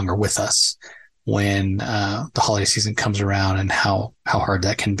are no longer with us when the holiday season comes around, and how hard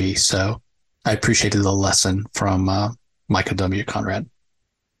that can be. So I appreciated the lesson from Michael W. Conrad.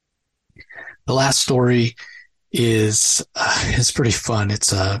 The last story is pretty fun.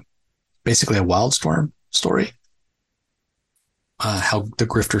 It's basically a Wildstorm story. How the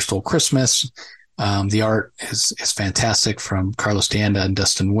Grifter Stole Christmas. The art is fantastic from Carlos D'Anda and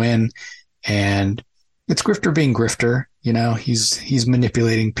Dustin Nguyen, and it's Grifter being Grifter. You know, he's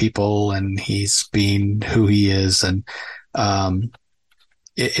manipulating people, and he's being who he is, and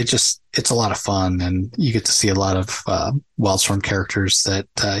it's a lot of fun, and you get to see a lot of Wildstorm characters that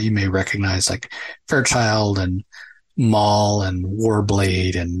you may recognize, like Fairchild and Maul and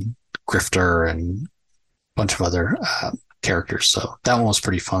Warblade and Grifter and a bunch of other characters. So that one was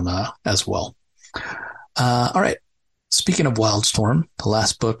pretty fun as well. All right. Speaking of Wildstorm, the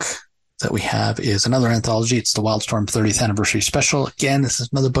last book that we have is another anthology. It's the Wildstorm 30th Anniversary Special. Again, this is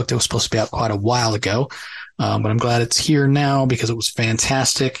another book that was supposed to be out quite a while ago, but I'm glad it's here now because it was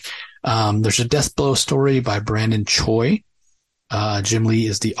fantastic. There's a Deathblow story by Brandon Choi. Jim Lee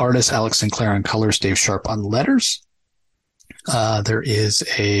is the artist, Alex Sinclair on colors, Dave Sharp on letters. There is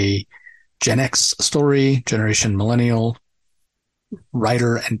a Gen X story, Generation Millennial,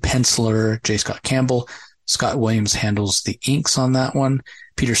 writer and penciler J. Scott Campbell. Scott Williams handles the inks on that one.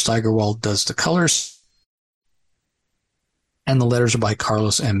 Peter Steigerwald does the colors. and the letters are by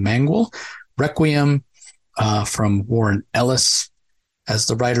Carlos M. Mangual. Requiem from Warren Ellis. As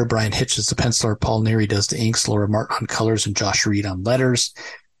the writer, Brian Hitch is the penciler, Paul Neary does the inks, Laura Martin on colors, and Josh Reed on letters.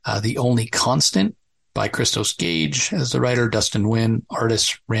 The Only Constant by Christos Gage as the writer, Dustin Nguyen,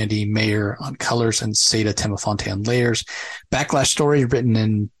 artist Randy Mayer on colors, and Seda Temofonte on layers. Backlash Story, written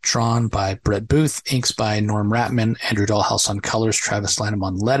and drawn by Brett Booth, inks by Norm Ratman, Andrew Dahlhaus on colors, Travis Lanham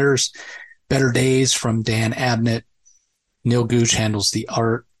on letters. Better Days from Dan Abnett. Neil Gooch handles the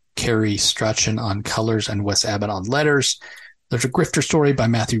art, Carrie Strachan on colors, and Wes Abbott on letters. There's a Grifter Story by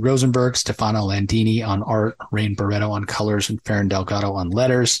Matthew Rosenberg, Stefano Landini on art, Rain Barretto on colors, and Farron Delgado on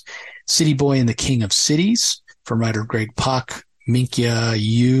letters. City Boy and the King of Cities from writer Greg Pak. Minkya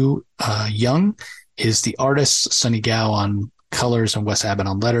Young is the artist, Sunny Gao on colors, and Wes Abbott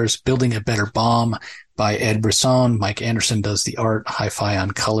on letters. Building a Better Bomb by Ed Brisson. Mike Anderson does the art, Hi-Fi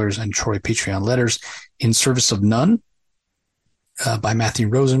on colors, and Troy Petrie on letters. In Service of None by Matthew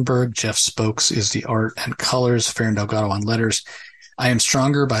Rosenberg. Jeff Spokes is the art and colors, Farron Delgado on letters. I Am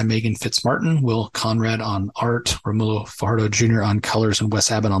Stronger by Megan Fitzmartin, Will Conrad on art, Romulo Fajardo Jr. on colors, and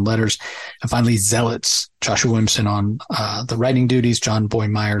Wes Abbott on letters. And finally, Zealots, Joshua Williamson on the writing duties, John Boy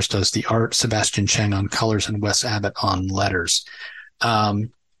Myers does the art, Sebastian Cheng on colors, and Wes Abbott on letters.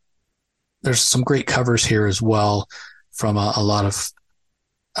 There's some great covers here as well from a lot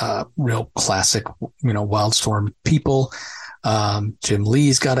of real classic, Wildstorm people. Jim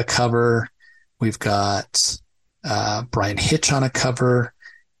Lee's got a cover. We've got Brian Hitch on a cover.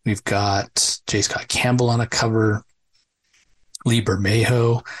 We've got J. Scott Campbell on a cover. Lee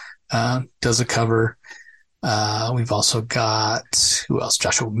Bermejo does a cover. We've also got, who else?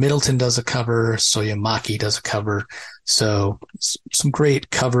 Joshua Middleton does a cover. Soya Maki does a cover. So some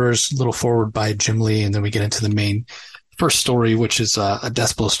great covers, a little forward by Jim Lee. And then we get into the main first story, which is a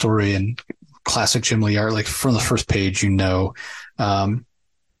Deathblow story and classic Jim Lee art. Like from the first page,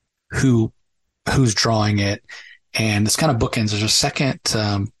 who's drawing it. And it's kind of bookends. There's a second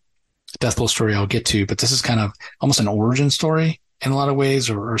Deathblow story I'll get to, but this is kind of almost an origin story in a lot of ways,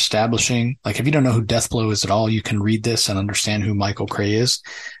 or establishing. Like if you don't know who Deathblow is at all, you can read this and understand who Michael Cray is,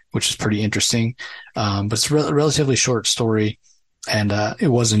 which is pretty interesting. But it's a relatively short story, and it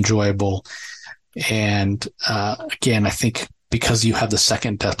was enjoyable. And again, I think because you have the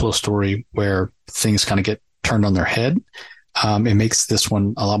second Deathblow story where things kind of get turned on their head, it makes this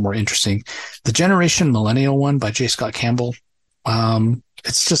one a lot more interesting. The Generation Millennial one by J. Scott Campbell,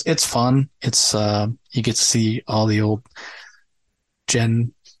 it's fun. It's you get to see all the old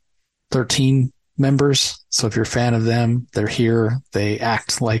Gen 13 members. So if you're a fan of them, they're here. They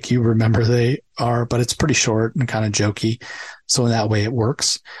act like you remember they are, but it's pretty short and kind of jokey. So in that way, it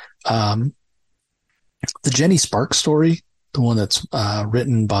works. The Jenny Sparks story, the one that's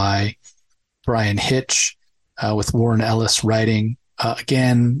written by Brian Hitch, with Warren Ellis writing.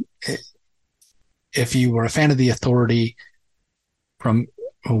 Again, if you were a fan of The Authority from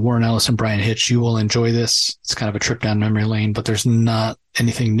Warren Ellis and Brian Hitch, you will enjoy this. It's kind of a trip down memory lane, but there's not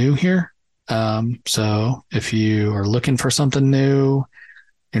anything new here. So if you are looking for something new,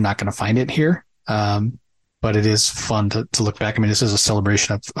 you're not going to find it here. But it is fun to look back. I mean, this is a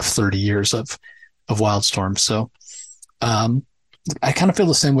celebration of 30 years of Wildstorm. So I kind of feel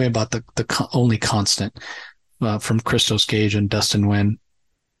the same way about the Only Constant from Christos Gage and Dustin Nguyen.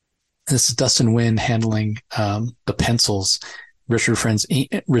 This is Dustin Nguyen handling the pencils, Richard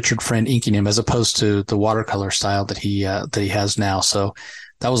Friend inking him, as opposed to the watercolor style that he has now. So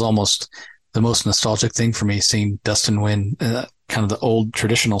that was almost the most nostalgic thing for me, seeing Dustin Nguyen, kind of the old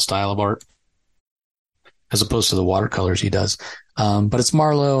traditional style of art, as opposed to the watercolors he does. But it's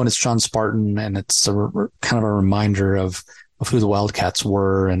Marlowe and it's John Spartan, and it's kind of a reminder of who the Wildcats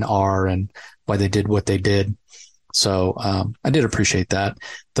were and are and why they did what they did. So I did appreciate that.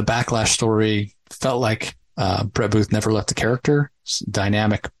 The Backlash story felt like Brett Booth never left the character. It's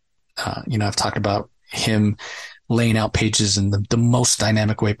dynamic. I've talked about him laying out pages in the most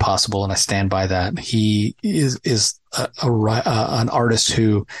dynamic way possible, and I stand by that. He is an artist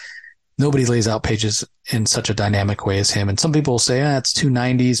who nobody lays out pages in such a dynamic way as him. And some people will say, it's too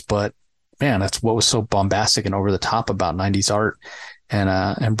 90s, but man, that's what was so bombastic and over the top about 90s art.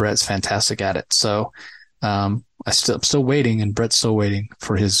 And Brett's fantastic at it. So I'm still waiting, and Brett's still waiting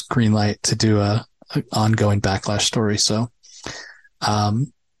for his green light to do a ongoing Backlash story. So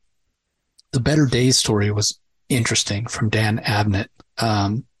the Better Days story was interesting from Dan Abnett,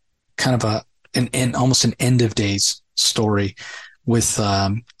 kind of almost an end of days story with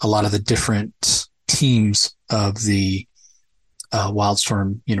a lot of the different teams of the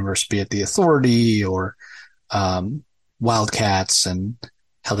Wildstorm universe, be it the Authority or Wildcats, and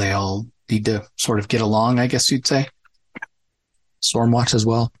how they all need to sort of get along, I guess you'd say. Stormwatch as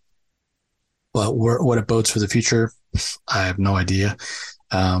well. But what it bodes for the future, I have no idea.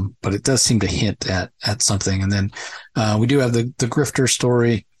 But it does seem to hint at something. And then we do have the Grifter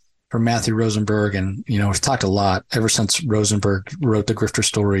story from Matthew Rosenberg. And, we've talked a lot ever since Rosenberg wrote the Grifter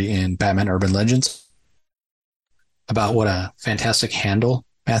story in Batman Urban Legends about what a fantastic handle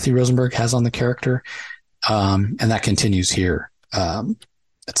Matthew Rosenberg has on the character. And that continues here.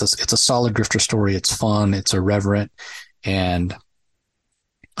 It's a solid Grifter story. It's fun. It's irreverent. And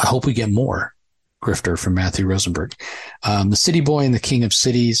I hope we get more Grifter from Matthew Rosenberg. The City Boy and the King of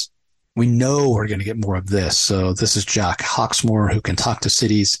Cities. We know we're going to get more of this. So this is Jack Hawksmoor who can talk to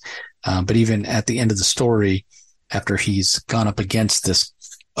cities. But even at the end of the story, after he's gone up against this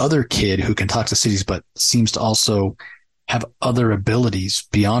other kid who can talk to cities, but seems to also have other abilities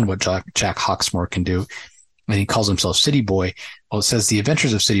beyond what Jack Hawksmoor can do, and he calls himself City Boy. Well, it says the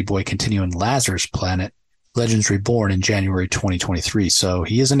adventures of City Boy continue in Lazarus Planet, Legends Reborn in January 2023. So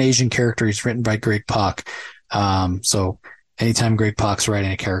he is an Asian character. He's written by Greg Pak. So anytime Greg Pak's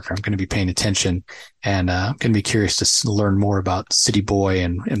writing a character, I'm going to be paying attention, and I'm going to be curious to learn more about City Boy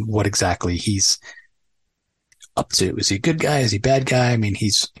and what exactly he's up to. Is he a good guy? Is he a bad guy? I mean,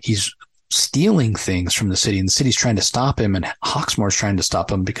 he's stealing things from the city, and the city's trying to stop him, and Hawksmoor's trying to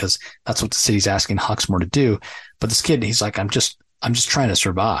stop him because that's what the city's asking Hawksmoor to do. But this kid, he's like, I'm just trying to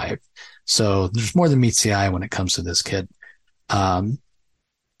survive. So there's more than meets the eye when it comes to this kid. The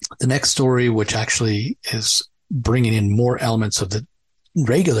next story, which actually is bringing in more elements of the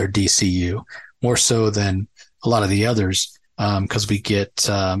regular DCU, more so than a lot of the others, because we get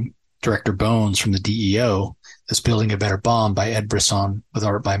Director Bones from the DEO, this Building a Better Bomb by Ed Brisson with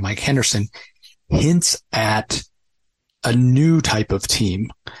art by Mike Henderson, hints at a new type of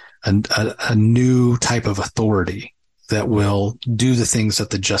team, a new type of authority that will do the things that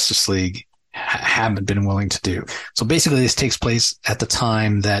the Justice League haven't been willing to do. So basically this takes place at the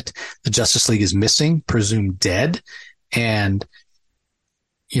time that the Justice League is missing, presumed dead. And,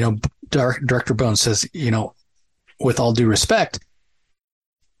 Director Bones says, with all due respect,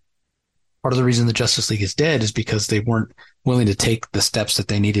 part of the reason the Justice League is dead is because they weren't willing to take the steps that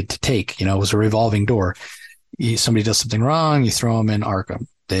they needed to take. It was a revolving door. Somebody does something wrong, you throw them in Arkham.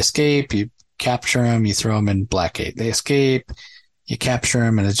 They escape, you capture them, you throw them in Blackgate. They escape, you capture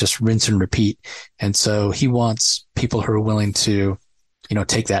them, and it's just rinse and repeat. And so he wants people who are willing to,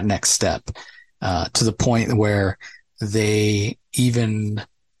 take that next step, to the point where they even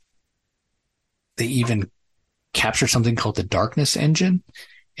capture something called the Darkness Engine.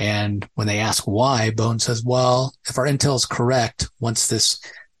 And when they ask why, Bones says, well, if our intel is correct, once this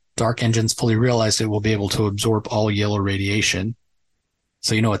dark engine's fully realized, it will be able to absorb all yellow radiation.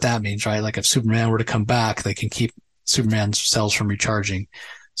 So you know what that means, right? Like if Superman were to come back, they can keep Superman's cells from recharging.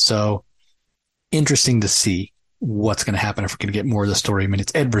 So interesting to see what's going to happen if we're going to get more of the story. I mean,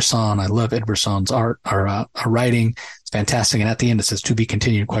 it's Ed Brisson. I love Ed Brisson's art, or writing. It's fantastic. And at the end, it says to be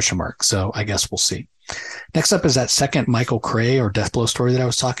continued ? So I guess we'll see. Next up is that second Michael Cray or Deathblow story that I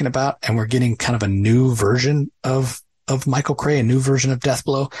was talking about. And we're getting kind of a new version of Michael Cray, a new version of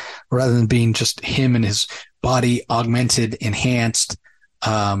Deathblow, rather than being just him and his body augmented, enhanced,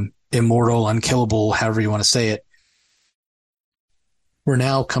 immortal, unkillable, however you want to say it. We're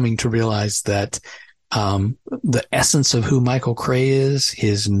now coming to realize that the essence of who Michael Cray is,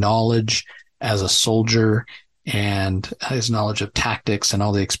 his knowledge as a soldier and his knowledge of tactics and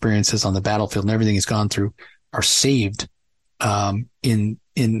all the experiences on the battlefield and everything he's gone through, are saved in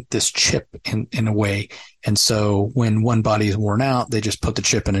this chip in a way. And so when one body is worn out, they just put the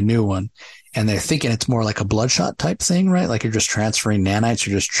chip in a new one. And they're thinking it's more like a Bloodshot type thing, right? Like you're just transferring nanites,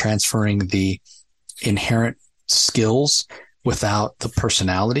 you're just transferring the inherent skills without the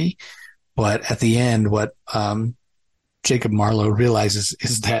personality. But at the end, what Jacob Marlowe realizes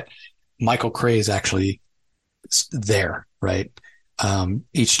is that Michael Cray is actually there, right?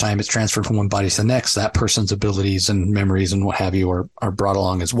 Each time it's transferred from one body to the next, that person's abilities and memories and what have you are brought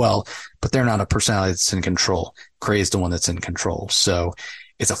along as well, but they're not a personality that's in control. Cray is the one that's in control. So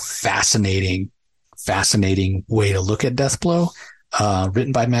it's a fascinating way to look at Deathblow.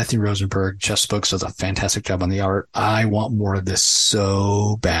 Written by Matthew Rosenberg. Jeff Spokes does a fantastic job on the art. I want more of this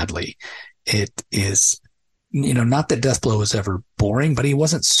so badly. It is, not that Deathblow was ever boring, but he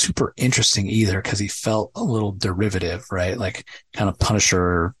wasn't super interesting either because he felt a little derivative, right? Like kind of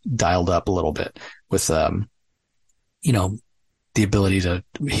Punisher dialed up a little bit with, the ability to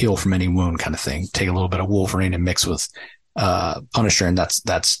heal from any wound kind of thing. Take a little bit of Wolverine and mix with Punisher, and that's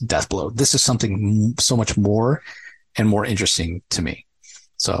Deathblow. This is something so much more and more interesting to me.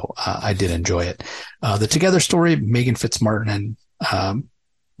 So I did enjoy it. The Together story, Megan Fitzmartin and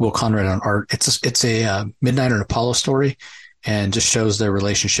Will Conrad on art. It's a Midnight and Apollo story and just shows their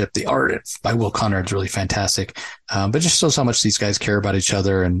relationship. The art by Will Conrad is really fantastic, but just shows how much these guys care about each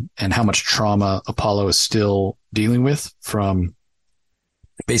other and how much trauma Apollo is still dealing with from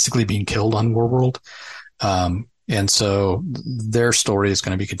basically being killed on Warworld. And so their story is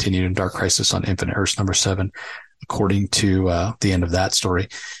going to be continued in Dark Crisis on Infinite Earths #7, according to the end of that story.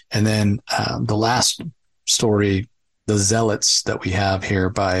 And then the last story, The Zealots, that we have here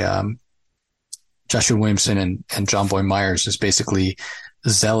by Joshua Williamson and John Boy Myers, is basically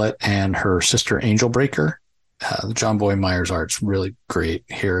Zealot and her sister Angel Breaker. The John Boy Myers art's really great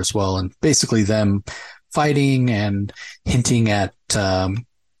here as well. And basically them fighting and hinting at a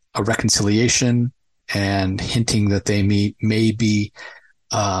reconciliation and hinting that they may be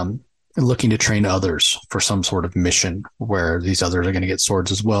looking to train others for some sort of mission where these others are going to get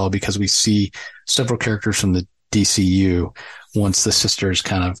swords as well, because we see several characters from the DCU, once the sisters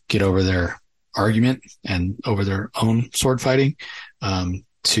kind of get over their argument and over their own sword fighting,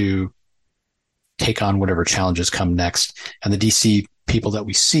 to take on whatever challenges come next. And the DC people that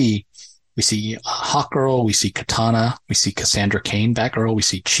we see Hawkgirl, we see Katana, we see Cassandra Cain, Batgirl, we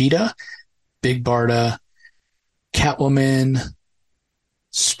see Cheetah, Big Barda, Catwoman,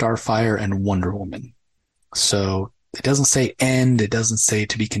 Starfire, and Wonder Woman. So it doesn't say end, it doesn't say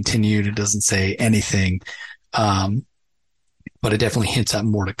to be continued, it doesn't say anything, but it definitely hints at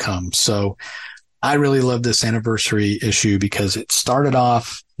more to come. So I really love this anniversary issue because it started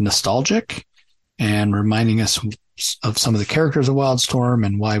off nostalgic and reminding us of some of the characters of Wildstorm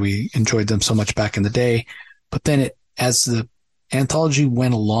and why we enjoyed them so much back in the day. But then as the anthology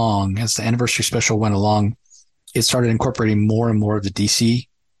went along, as the anniversary special went along, it started incorporating more and more of the DC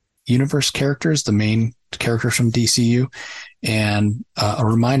universe characters, the main characters from DCU, and a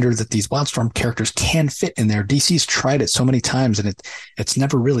reminder that these Wildstorm characters can fit in there. DC's tried it so many times and it's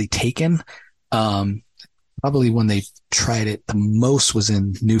never really taken. Probably when they tried it the most was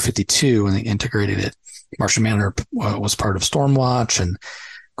in New 52 when they integrated it. Martian Manhunter was part of Stormwatch, and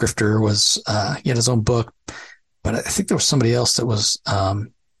Grifter was he had his own book. But I think there was somebody else that was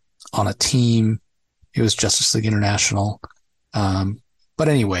on a team. It was Justice League International. But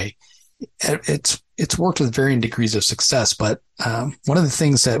anyway, it's worked with varying degrees of success. But one of the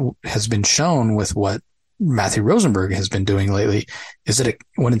things that has been shown with what Matthew Rosenberg has been doing lately is that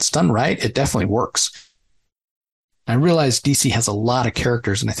when it's done right, it definitely works. I realize DC has a lot of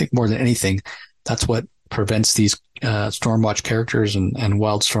characters, and I think more than anything, that's what prevents these Stormwatch characters and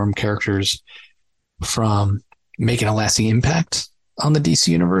Wildstorm characters from making a lasting impact on the DC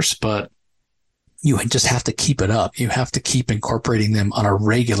universe. But you just have to keep it up. You have to keep incorporating them on a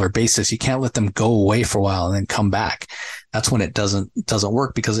regular basis. You can't let them go away for a while and then come back. That's when it doesn't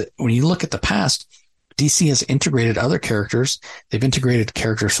work, because when you look at the past, DC has integrated other characters. They've integrated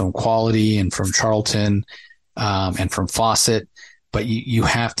characters from Quality and from Charlton, and from Fawcett, but you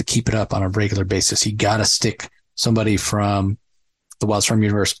have to keep it up on a regular basis. You got to stick somebody from the Wildstorm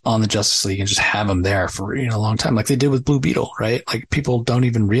universe on the Justice League and just have them there for a long time, like they did with Blue Beetle, right? Like people don't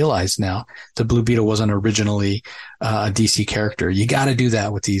even realize now that Blue Beetle wasn't originally a DC character. You got to do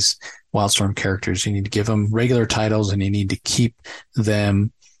that with these Wildstorm characters. You need to give them regular titles, and you need to keep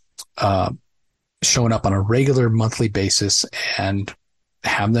them showing up on a regular monthly basis and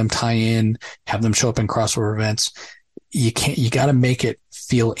have them tie in, have them show up in crossover events. You got to make it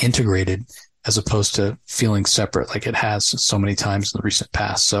feel integrated as opposed to feeling separate like it has so many times in the recent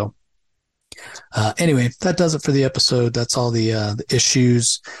past. So anyway, that does it for the episode. That's all the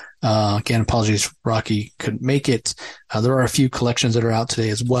issues. Again, apologies, Rocky couldn't make it. There are a few collections that are out today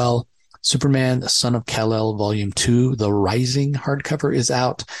as well. Superman, the Son of Kal-El, Volume 2, The Rising hardcover is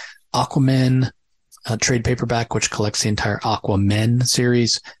out. Aquaman, trade paperback, which collects the entire Aquaman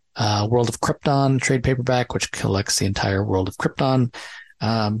series. World of Krypton trade paperback, which collects the entire World of Krypton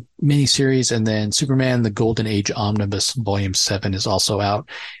miniseries. And then Superman, the Golden Age Omnibus Volume 7 is also out.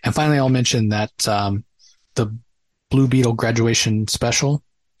 And finally, I'll mention that the Blue Beetle graduation special,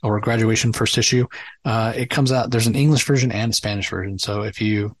 or graduation first issue, it comes out. There's an English version and a Spanish version. So if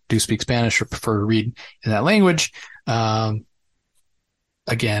you do speak Spanish or prefer to read in that language,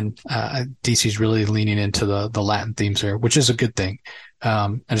 again, DC's really leaning into the Latin themes here, which is a good thing.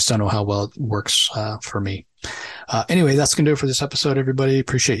 I just don't know how well it works for me. Anyway, that's going to do it for this episode, everybody.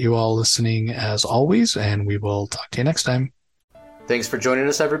 Appreciate you all listening as always, and we will talk to you next time. Thanks for joining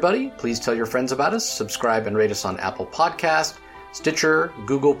us, everybody. Please tell your friends about us. Subscribe and rate us on Apple Podcast, Stitcher,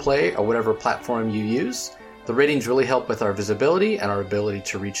 Google Play, or whatever platform you use. The ratings really help with our visibility and our ability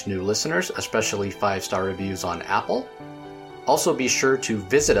to reach new listeners, especially 5-star reviews on Apple. Also, be sure to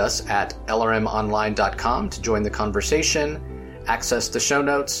visit us at lrmonline.com to join the conversation, access the show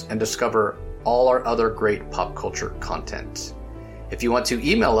notes, and discover all our other great pop culture content. If you want to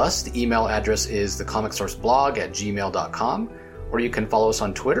email us, the email address is thecomicsourceblog@gmail.com, or you can follow us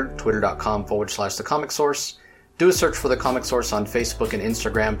on Twitter, twitter.com/thecomicsource. Do a search for The Comic Source on Facebook and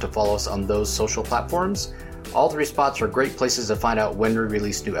Instagram to follow us on those social platforms. All three spots are great places to find out when we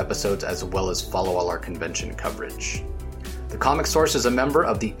release new episodes, as well as follow all our convention coverage. The Comic Source is a member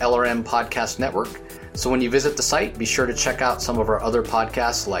of the LRM Podcast Network, so when you visit the site, be sure to check out some of our other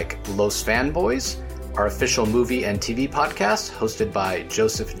podcasts like Los Fanboys, our official movie and TV podcast hosted by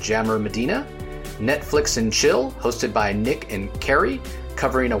Joseph Jammer Medina, Netflix and Chill, hosted by Nick and Carrie,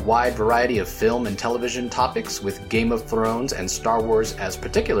 covering a wide variety of film and television topics with Game of Thrones and Star Wars as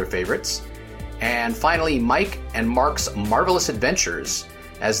particular favorites, and finally Mike and Mark's Marvelous Adventures,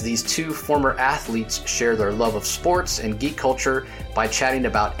 as these two former athletes share their love of sports and geek culture by chatting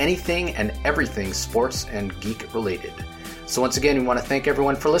about anything and everything sports and geek related. So once again, we want to thank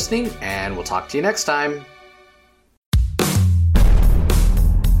everyone for listening, and we'll talk to you next time.